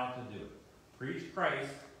is how to do it. Preach Christ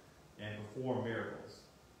and perform miracles.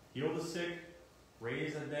 Heal the sick,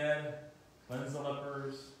 raise the dead, cleanse the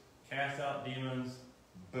lepers, cast out demons.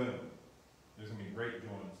 Boom. There's going to be great joy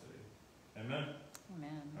in the city. Amen?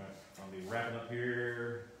 Amen. All right, I'll be wrapping up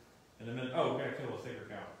here in a minute. Oh, we got to kill a sacred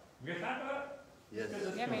cow. We got time for that? Yes.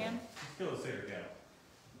 Yeah, man. Let's kill a sacred cow.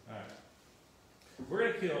 All right. We're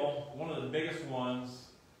going to kill one of the biggest ones.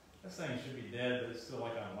 This thing should be dead, but it's still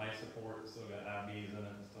like on life support. It's still got IVs in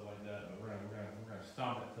it and stuff like that. But we're gonna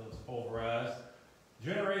stomp it until it's pulverized.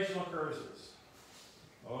 Generational curses.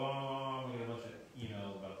 Oh, I'm going to get a bunch of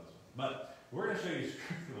emails about this one. But we're going to show you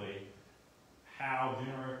scripturally how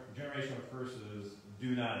generational curses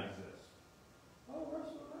do not exist. Oh,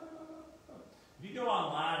 if you go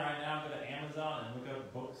online right now, go to Amazon and look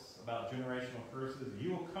up books about generational curses, you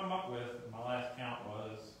will come up with, my last count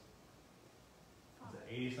was it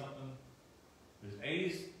 80 something?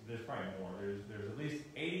 There's probably more. There's at least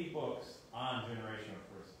 80 books on generational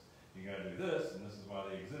curses. You got to do this, and this is why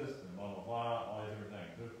they exist, and blah, blah, blah, all these different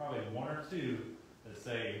things. There's probably 1 or 2 that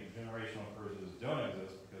say generational curses don't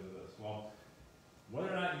exist because of this. Well, whether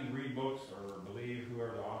or not you read books or believe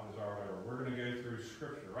whoever the authors are, whatever, we're going to go through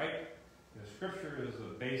Scripture, right? Because Scripture is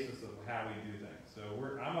the basis of how we do things. So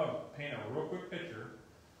I'm going to paint a real quick picture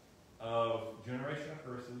of generational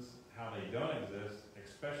curses, how they don't exist,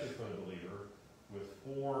 especially for the believer, with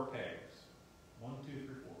 4 pegs. 1, 2, 3,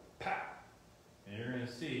 4. Pow! And you're going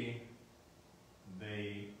to see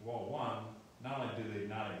one, not only do they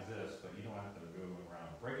not exist, but you don't have to go around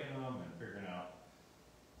breaking them and figuring out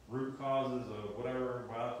root causes of whatever,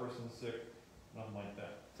 why that person's sick, nothing like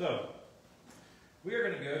that. So, we are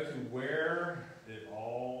going to go to where it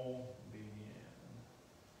all began.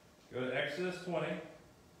 Go to Exodus 20.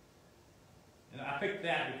 And I picked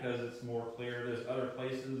that because it's more clear. There's other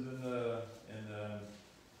places in the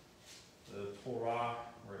Torah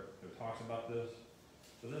where it talks about this.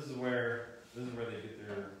 So this is where they get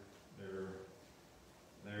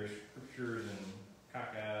their scriptures and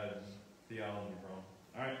cockeyed theology from.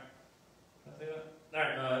 All right, can I say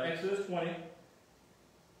that? All right, Exodus 20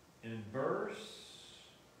 in verse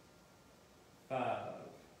 5.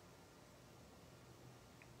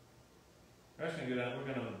 We're actually going to go down.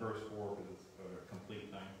 We're going to verse 4 because it's a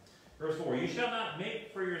complete thing. Verse 4: You shall not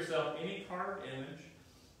make for yourself any carved image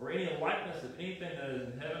or any likeness of anything that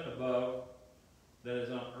is in heaven above, that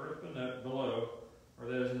is on earth below, or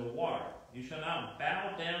that is in the water. You shall not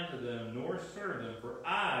bow down to them, nor serve them, for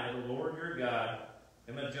I, the Lord your God,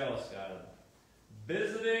 am a jealous God.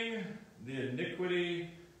 visiting the iniquity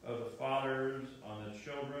of the fathers on the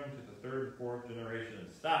children to the third and fourth generation.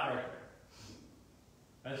 Stop right there.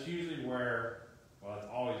 That's usually where, well, that's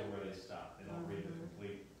always where they stop. They don't read the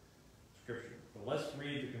complete scripture. But let's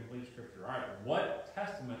read the complete scripture. All right, what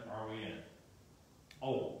testament are we in?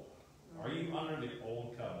 Old. Are you under the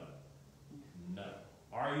old covenant? No.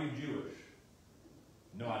 Are you Jewish?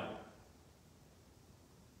 No idea.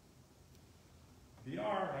 If you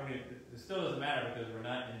are, I mean, it still doesn't matter because we're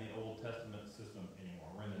not in the Old Testament system anymore.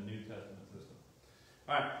 We're in the New Testament system.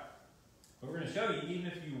 All right. But we're going to show you, even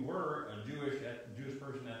if you were a Jewish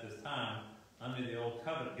person at this time under the Old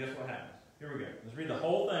Covenant, guess what happens? Here we go. Let's read the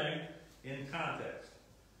whole thing in context.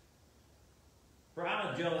 For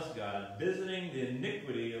I'm a jealous God, visiting the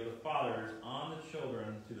iniquity of the fathers on the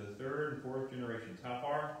children to the third and fourth generations. How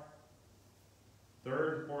far?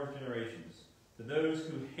 Third and fourth generations. To those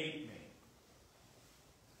who hate me.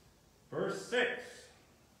 Verse 6.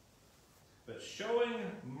 But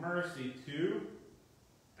showing mercy to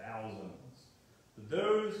thousands. To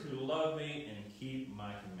those who love me and keep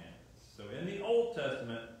my commandments. So in the Old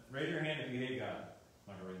Testament, raise your hand if you hate God.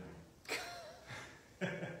 I'm not going to raise my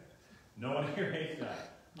hand. No one here hates God.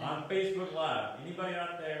 No. On Facebook Live, anybody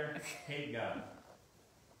out there hate God?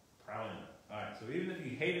 Probably not. Alright, so even if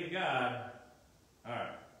you hated God,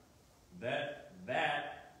 alright,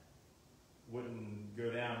 that wouldn't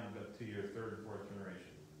go down to your third and fourth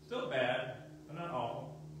generation. Still bad, but not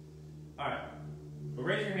awful. Alright, but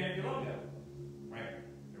raise your hand if you love God. Right?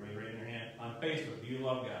 Everybody raising your hand. On Facebook, do you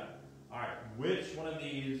love God? Alright, which one of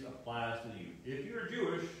these applies to you? If you're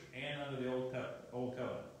Jewish and under the Old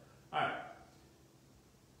Covenant. Alright.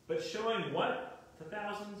 But showing what to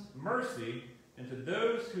thousands? Mercy, and to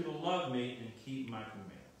those who love me and keep my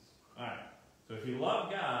commandments. Alright. So if you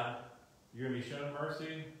love God, you're going to be shown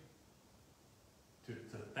mercy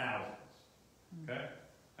to thousands. Okay?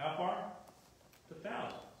 How far? To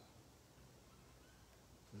thousands.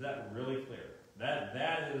 Is that really clear?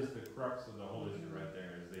 That is the crux of the whole issue right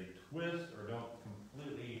there, is they twist or don't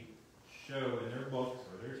completely show in their books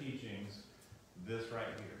or their teachings this right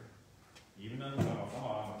here. Even though, I'm going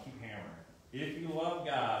to keep hammering. If you love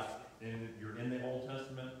God and you're in the Old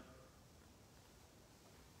Testament,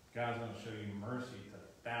 God's going to show you mercy to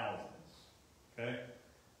thousands. Okay?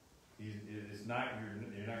 You're not going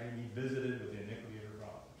to be visited with the iniquity of your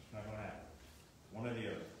fathers. It's not going to happen. One or the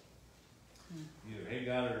other. You either hate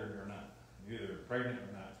God or not. You're either pregnant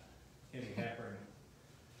or not. You can't be half pregnant.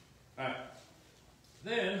 Alright.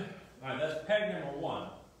 Then, that's peg number 1.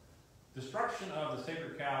 Destruction of the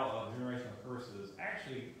sacred cow of generational curses.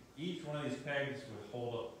 Actually, each one of these pegs would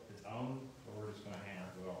hold up its own, but we're just going to hammer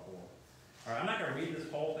through all 4. Alright, I'm not going to read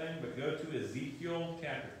this whole thing, but go to Ezekiel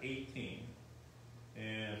chapter 18.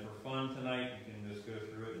 And for fun tonight, you can just go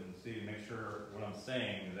through it and see, make sure what I'm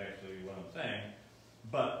saying is actually what I'm saying.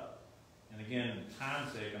 But, and again, for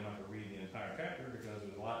time's sake, I'm not going to read the entire chapter because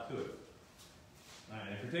there's a lot to it. Alright,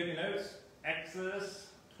 and if you're taking notes, Exodus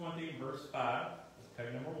 20, verse 5, that's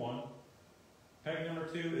peg number 1. Peg number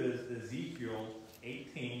 2 is Ezekiel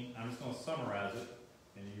 18. I'm just going to summarize it,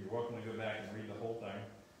 and you're welcome to go back and read the whole thing.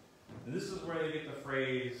 And this is where they get the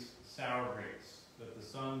phrase sour grapes, that the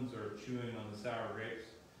sons are chewing on the sour grapes.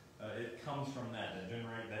 It comes from that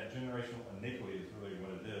generational iniquity is really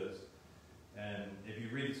what it is. And if you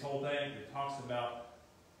read this whole thing, it talks about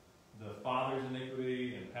the father's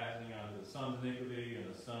iniquity and passing on to the son's iniquity,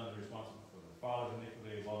 and the son is responsible for the father's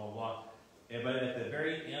iniquity, blah, blah, blah. But at the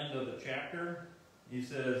very end of the chapter, he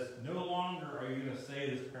says, no longer are you going to say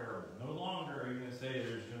this parable. No longer are you going to say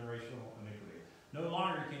there's generational iniquity. No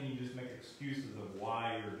longer can you just make excuses of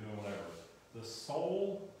why you're doing whatever. The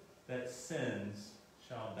soul that sins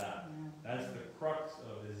shall die. That's the crux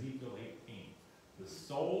of Ezekiel 18. The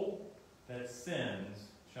soul that sins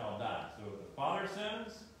shall die. So if the father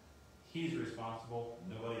sins, he's responsible,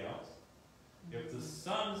 nobody else. If the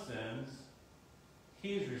son sins,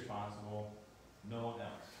 he's responsible, no one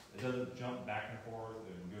else. It doesn't jump back and forth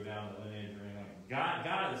and go down the lineage or anything.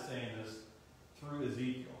 God is saying this through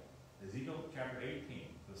Ezekiel. Ezekiel chapter 18.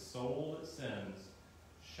 The soul that sins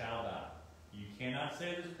shall die. You cannot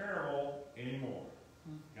say this parable anymore.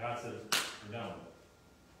 God says, we're done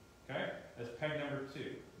with it. Okay? That's peg number 2.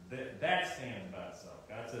 That stands by itself.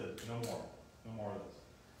 God says, no more. No more of this.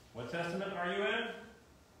 What testament are you in?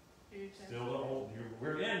 New Testament. Still the Old.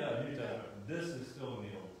 We're in the New Testament. This is still in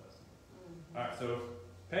the Old Testament. Alright, so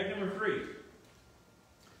peg number 3.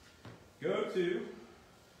 Go to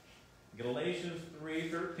Galatians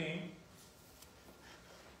 3:13.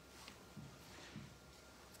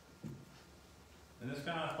 And this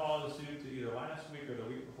kind of follows suit to either last week or the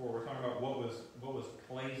week before. We're talking about what was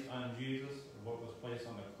placed on Jesus, or what was placed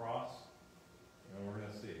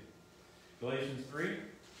Galatians 3,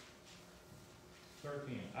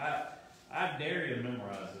 13. I dare you to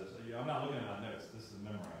memorize this. I'm not looking at my notes. This is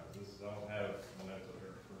memorized. I don't have my notes up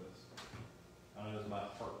here for this. I know this is my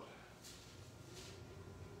heart.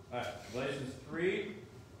 All right, Galatians 3,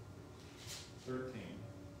 13.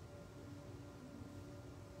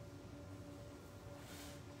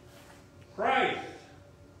 Christ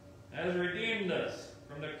has redeemed us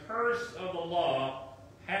from the curse of the law,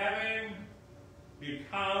 having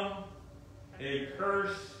become a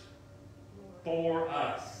curse for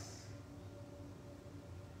us.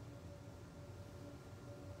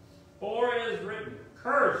 For it is written,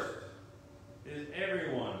 cursed is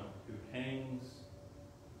everyone who hangs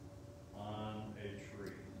on a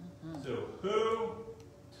tree. So who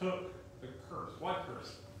took the curse? What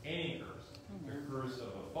curse? Any curse. The curse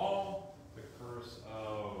of the fall, the curse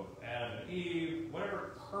of Adam and Eve,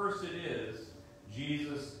 whatever curse it is,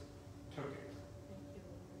 Jesus took it.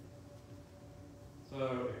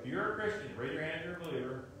 So if you're a Christian, raise your hand if you're a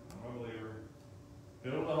believer. I'm a believer.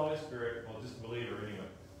 Filled with the Holy Spirit. Well, just a believer anyway.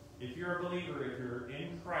 If you're a believer, if you're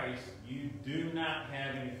in Christ, you do not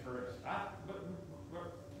have any curse.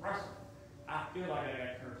 Russell, I feel like I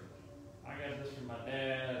got curses. I got this from my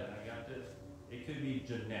dad, and I got this. It could be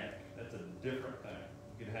genetic. That's a different thing.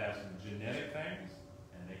 You could have some genetic things,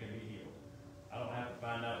 and they can be healed. I don't have to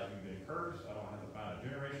find out if you've been cursed. I don't have to find a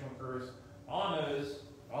generational curse. All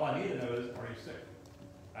I need to know is, are you sick?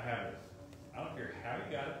 I have this. I don't care how you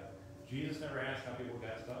got it. Jesus never asked how people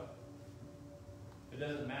got stuff. It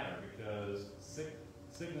doesn't matter because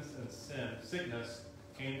sickness and sickness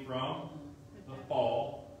came from the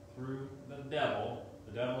fall through the devil.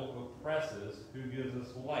 The devil oppresses. Who gives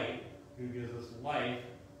us light? Who gives us life?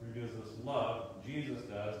 Who gives us love? Jesus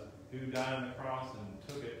does. Who died on the cross and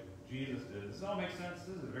took it? Jesus did. Does this all make sense?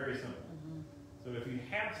 This is very simple. So if you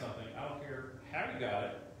have something, I don't care how you got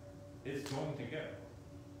it, it's going to go.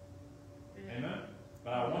 Amen?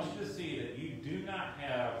 But I want you to see that you do not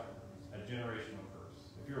have a generational curse.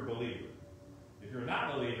 If you're a believer. If you're not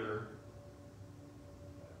a believer,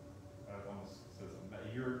 I almost said something,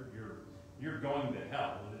 but you're going to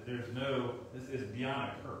hell. This is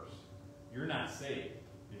beyond a curse. You're not saved.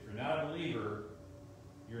 If you're not a believer,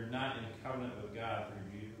 you're not in covenant with God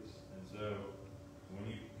through Jesus. And so when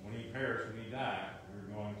you perish, when you die,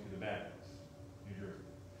 you're going to the bad place. New Jersey.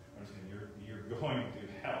 I'm just saying, you're going to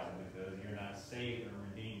hell because you're not saved and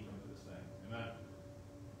redeemed from this thing. Amen?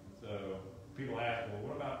 So people ask, well,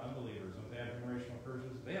 what about unbelievers? Don't they have generational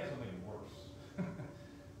curses? They have something worse.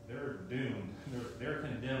 They're doomed. They're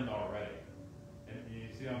condemned already. And you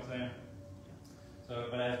see what I'm saying? So,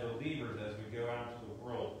 but as believers, as we go out into the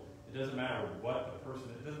world, it doesn't matter what the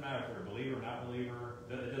person, it doesn't matter if they're a believer or not believer,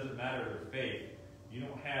 it doesn't matter their faith. You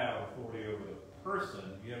don't have authority over the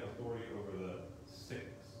person, you have authority over the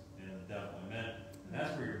sickness and the devil. Amen? And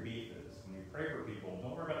that's where your beef is. When you pray for people,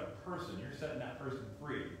 don't worry about the person, you're setting that person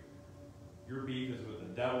free. Your beef is with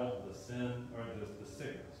the devil, the sin, or the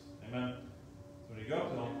sickness. Amen? So when you go up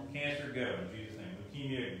to them, cancer, go in Jesus' name.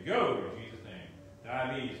 Leukemia, go in Jesus' name.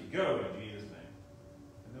 Diabetes, go in Jesus' name.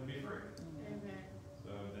 And they'll be free. Amen.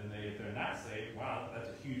 So then if they're not saved, wow, that's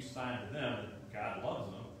a huge sign to them that God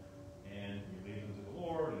loves them. And you lead them to the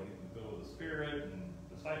Lord, and you can fill with the Spirit, and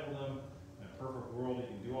disciple them. In a perfect world, you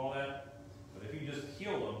can do all that. But if you just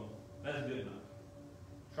heal them, that's good enough.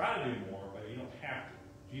 Try to do more, but you don't have to.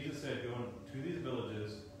 Jesus said, go into these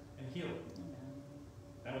villages and heal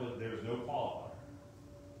them. There's no qualifier.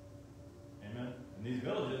 Amen? In these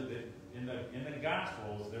villages, in the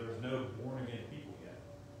Gospels, there was no born-again people yet.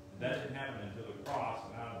 That didn't happen until the cross,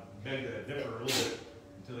 and I beg to differ a little bit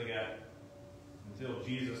until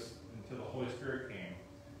the Holy Spirit came.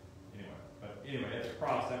 Anyway, at the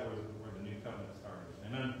cross, that was where the new covenant started.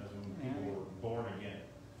 Amen? That's when people were born again.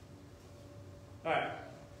 All right.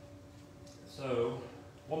 So,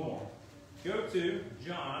 one more. Go to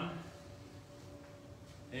John,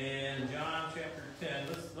 and John chapter 10.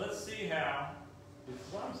 Let's see how,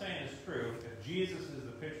 if what I'm saying is true, if Jesus is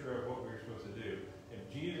the picture of what we're supposed to do, if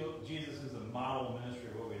Jesus is the model ministry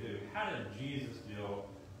of what we do, how did Jesus deal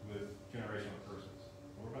with generational curses?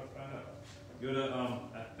 We're about to find out. Go to,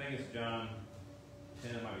 I think it's John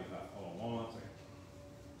 10, it might be 5. Hold on, one second.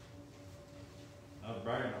 I was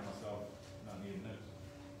bragging on myself, not needing notes.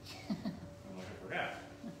 I'm like, I forgot.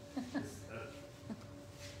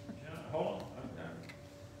 Hold on.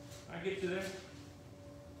 I get you there.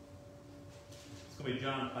 It's going to be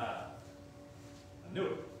John 5. I knew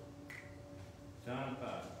it. John 5.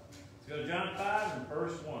 Let's go to John 5 and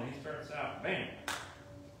verse 1. He starts out, bam.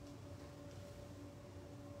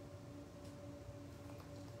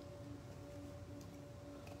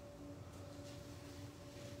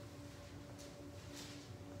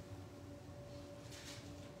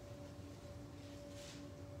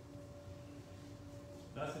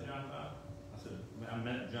 Did I say John 5? I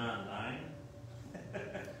meant John 9.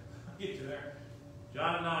 I'll get you there.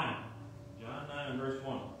 John 9. John 9 and verse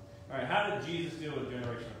 1. All right, how did Jesus deal with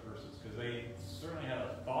generational curses? Because they certainly had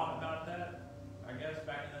a thought about that, I guess,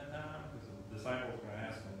 back in that time. Because the disciples were going to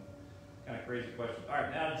ask him kind of crazy questions. All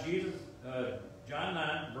right, now Jesus, John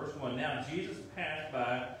 9, verse 1. Now Jesus passed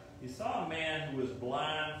by. He saw a man who was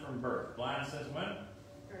blind from birth. Blind since when?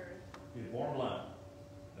 Birth. He was born blind.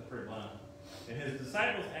 That's pretty blind. And his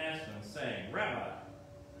disciples asked him, saying, Rabbi,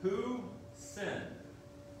 who sinned?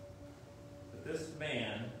 That this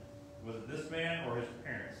man, was it this man or his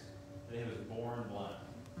parents, that he was born blind?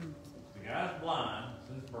 The guy's blind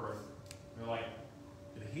since birth. They're like,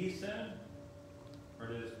 did he sin? Or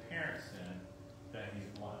did his parents sin that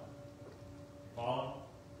he's blind? Follow?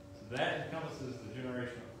 So that encompasses the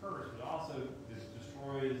generational curse, but also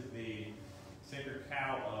destroys the sacred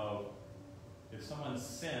cow of if someone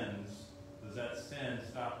sins, does that sin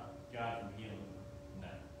stop God from healing them? No.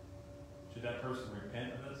 Should that person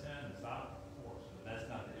repent of that sin and stop? Of course. But that's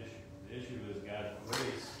not the issue. The issue is God's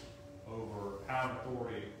grace over power and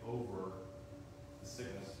authority over the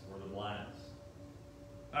sickness or the blindness.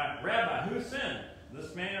 All right, Rabbi, who sinned?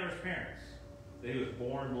 This man or his parents? That he was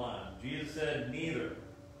born blind. Jesus said, neither.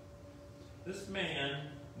 This man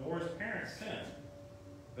nor his parents sinned,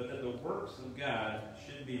 but that the works of God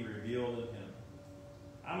should be revealed in him.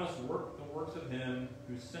 I must work the works of him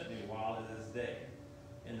who sent me while it is day,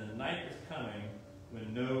 and the night is coming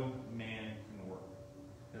when no man can work.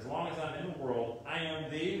 As long as I'm in the world, I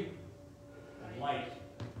am the light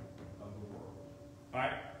of the world. All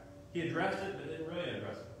right? He addressed it, but didn't really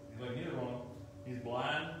address it. He's like, neither one of them. He's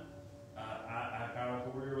blind. I have power and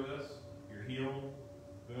authority over this. You're healed.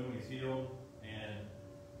 Boom, he's healed. And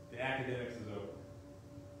the academics is over.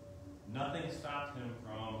 Nothing stopped him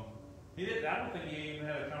from... I don't think he even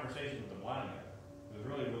had a conversation with the blind guy. It was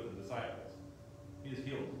really with the disciples. He just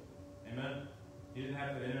healed them. Amen? He didn't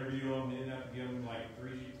have to interview them. He didn't have to give them like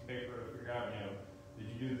 3 sheets of paper to figure out, did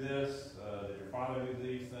you do this? Did your father do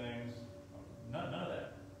these things? None of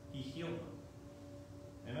that. He healed them.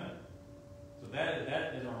 Amen? So that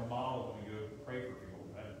is our model when we go pray for people.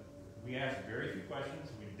 We ask very few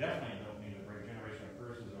questions. We definitely don't need to break generational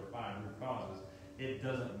curses or find root causes. It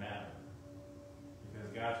doesn't matter.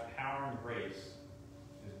 Because God's power and grace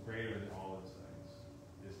is greater than all those things.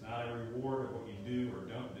 It's not a reward of what you do or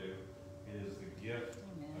don't do. It is the gift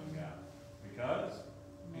of God. Because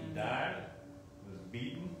he died, was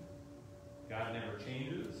beaten. God never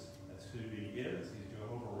changes. That's who he is. He's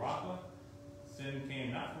Jehovah Rapha. Sin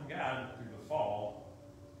came not from God, but through the fall.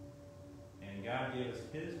 And God gave us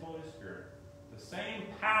his Holy Spirit. The same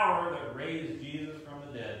power that raised Jesus from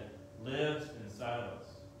the dead lives inside of us.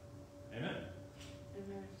 Amen?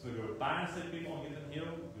 Amen. So go find sick people and get them healed.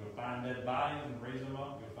 Go find dead bodies and raise them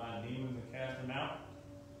up. Go find demons and cast them out.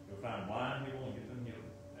 Go find blind people and get them healed.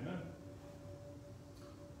 Amen?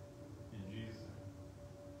 In Jesus' name.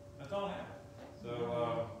 That's all I have.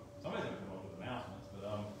 So somebody's going to come up with announcements. But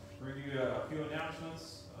bring you a few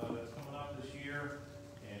announcements that's coming up this year.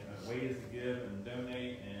 And ways to give and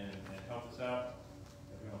donate and help us out.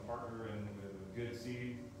 If you're going to partner in with a good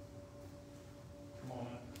seed, come on,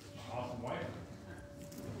 my awesome wife.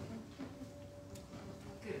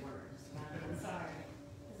 Good word. Sorry.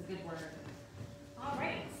 It's a good word. All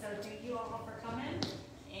right. So thank you all for coming,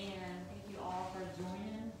 and thank you all for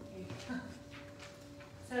joining.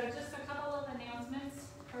 So just a couple of announcements.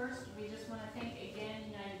 First, we just want to thank again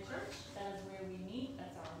United Church. That is where we meet.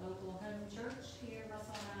 That's our local home church here,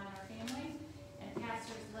 Russell and I and our family. And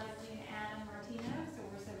Pastors Leslie and Adam Martino. So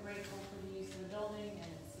we're so grateful for the use of the building, and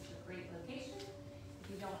it's such a great location. If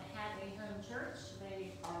you don't have a home church,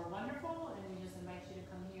 they are wonderful, and we just invite you to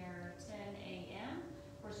come here 10 a.m.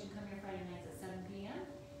 Of course, you can come here Friday nights at 7 p.m.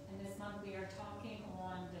 And this month we are talking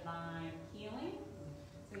on divine healing.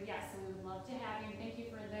 So yes, we would love to have you. Thank you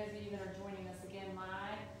for those of you that are joining us again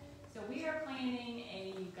live. So we are planning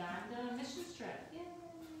a Uganda missions trip in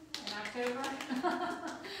October.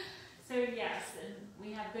 So yes, and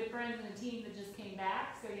we have good friends in the team that just came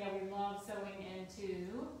back. So yeah, we love sewing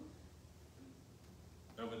into...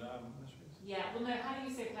 Obadiah Ministries? Yeah, well no, how do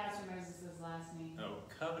you say Pastor Moses' last name? Oh,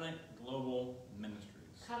 Covenant Global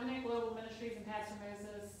Ministries. Covenant Global Ministries and Pastor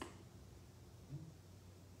Moses.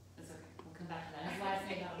 It's okay, we'll come back to that. His last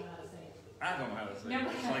name, I don't know how to say it. I don't know how to say No,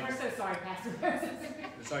 it. It's like, we're so sorry, Pastor Moses.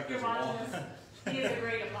 it's like You're there's a wall. watching this. He is a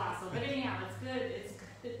great apostle. But anyhow, it's good.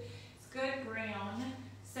 It's good ground.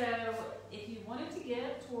 So if you wanted to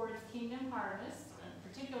give towards Kingdom Harvest, in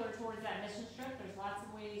particular towards that mission trip, there's lots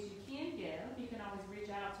of ways you can give. You can always reach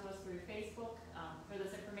out to us through Facebook for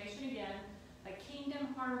this information again. But Kingdom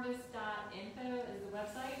kingdomharvest.info is the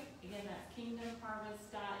website. Again, that's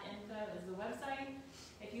kingdomharvest.info is the website.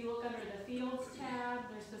 If you look under the Fields tab,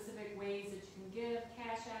 there's specific ways that you can give,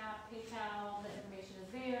 Cash App, PayPal, the information is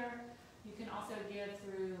there. You can also give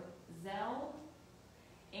through Zelle.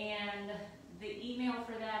 And the email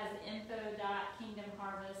for that is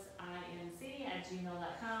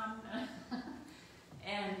info.kingdomharvestinc@gmail.com.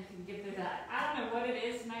 And you can get through that. I don't know what it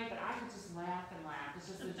is tonight, but I could just laugh and laugh. It's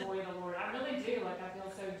just the joy of the Lord. I really do. Like, I feel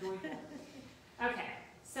so joyful. Okay,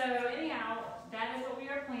 so anyhow, that is what we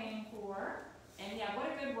are planning for. And yeah, what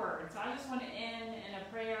a good word. So I just want to end in a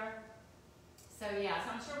prayer. So yeah, so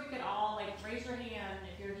I'm sure we could all, like, raise your hand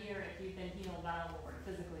if you're here, if you've been healed by the Lord,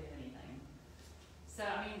 physically or anything. So,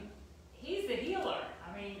 I mean, He's the healer.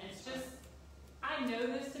 I mean, it's just, I know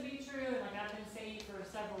this to be true. And like, I've been saved for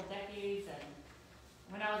several decades. And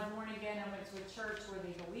when I was born again, I went to a church where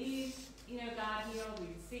they believed, God healed.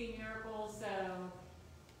 We'd see miracles. So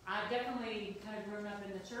I've definitely kind of grown up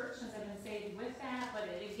in the church since I've been saved with that. But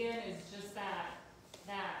it, again, is just that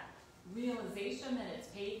realization that it's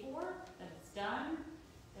paid for, that it's done,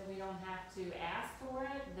 that we don't have to ask for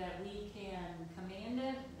it, that we can command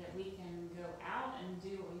it, that we can go out and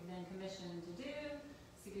do what we've been commissioned to do,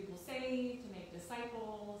 see people saved, to make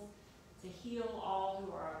disciples, to heal all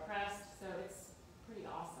who are oppressed. So it's pretty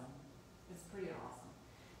awesome. It's pretty awesome.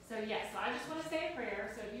 So yes, so I just want to say a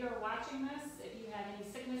prayer. So if you are watching this, if you have any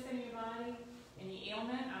sickness in your body, any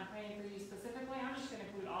ailment, I'm praying for you specifically. I'm just going to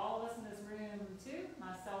include all of us in this room too,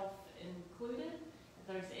 myself included. If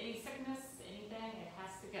there's any sickness, anything, it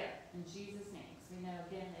has to go in Jesus' name. So we know,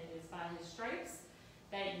 again, it is by His stripes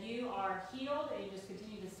that you are healed, and you just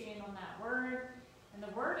continue to stand on that word. And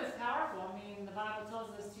the word is powerful. I mean, the Bible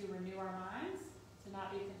tells us to renew our minds, to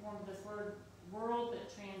not be conformed to this world,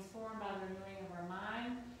 but transformed by the renewing of our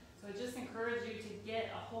mind. So I just encourage you to get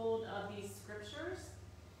a hold of these scriptures.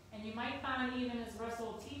 And you might find, even as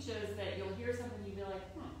Russell teaches, that you'll hear something and you'll be like,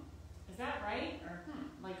 is that right? Or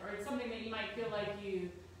it's something that you might feel like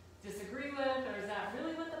you disagree with, or is that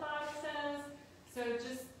really what the Bible says? So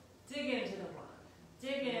just dig into the Word.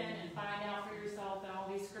 Dig in and find out for yourself and all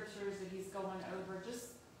these scriptures that he's going over.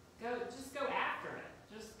 Just go after it.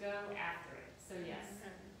 Just go after it. So yes.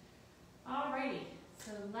 Alrighty.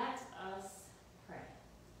 So let us pray.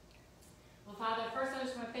 Well, Father, first I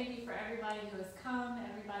just want to thank you for everybody who has come,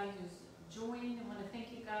 everybody who's joined. I want to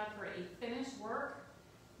thank you, God, for a finished work.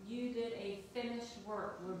 You did a finished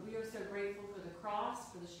work. Lord, we are so grateful for the cross,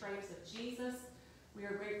 for the stripes of Jesus. We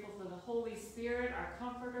are grateful for the Holy Spirit, our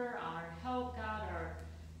comforter, our help, God, our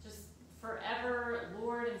just forever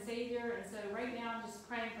Lord and Savior. And so right now I'm just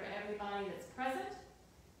praying for everybody that's present,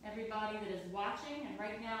 everybody that is watching. And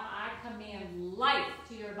right now I command life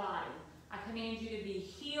to your body. I command you to be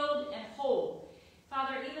healed and whole.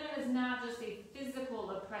 Father, even if it is not just a physical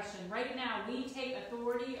oppression, right now we take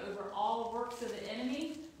authority over all works of the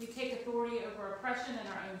enemy. We take authority over oppression in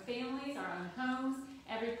our own families, our own homes,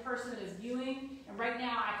 every person that is viewing. And right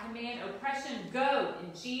now I command oppression go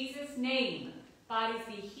in Jesus' name. Bodies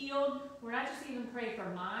be healed. We're not just even praying for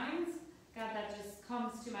minds. God, that just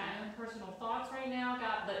comes to my own personal thoughts right now.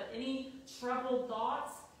 God, but any troubled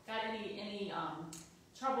thoughts, God, any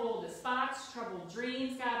troubled spots, troubled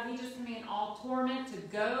dreams, God, we just command all torment to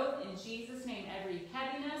go in Jesus' name. Every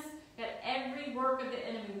heaviness, that every work of the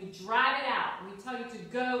enemy, we drive it out. We tell you to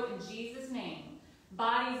go in Jesus' name.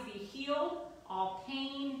 Bodies be healed, all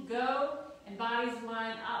pain go, and bodies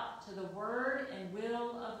line up to the word and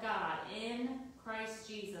will of God in Christ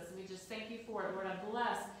Jesus. And we just thank you for it, Lord. I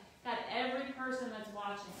bless, God, every person that's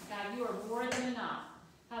watching. God, you are more than enough.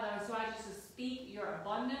 Father, so I just speak your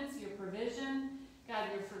abundance, your provision,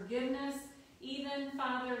 God, your forgiveness. Even,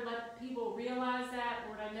 Father, let people realize that.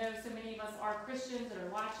 Lord, I know so many of us are Christians that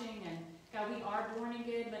are watching, and God, we are born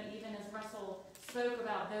again, but even as Russell spoke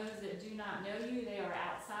about those that do not know you, they are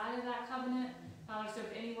outside of that covenant. Father, so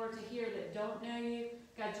if any were to hear that don't know you,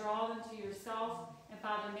 God, draw them to yourself. And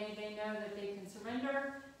Father, may they know that they can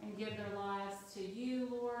surrender and give their lives to you,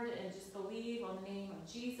 Lord, and just believe on the name of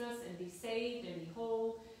Jesus and be saved and be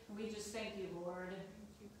whole. And we just thank you, Lord.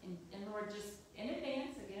 And Lord, just in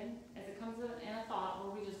advance, again, as it comes in a thought,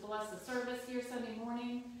 Lord, we just bless the service here Sunday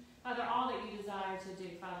morning. Father, all that you desire to do,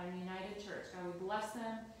 Father, in United Church, God, we bless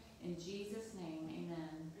them in Jesus' name.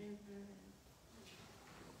 Amen. Amen.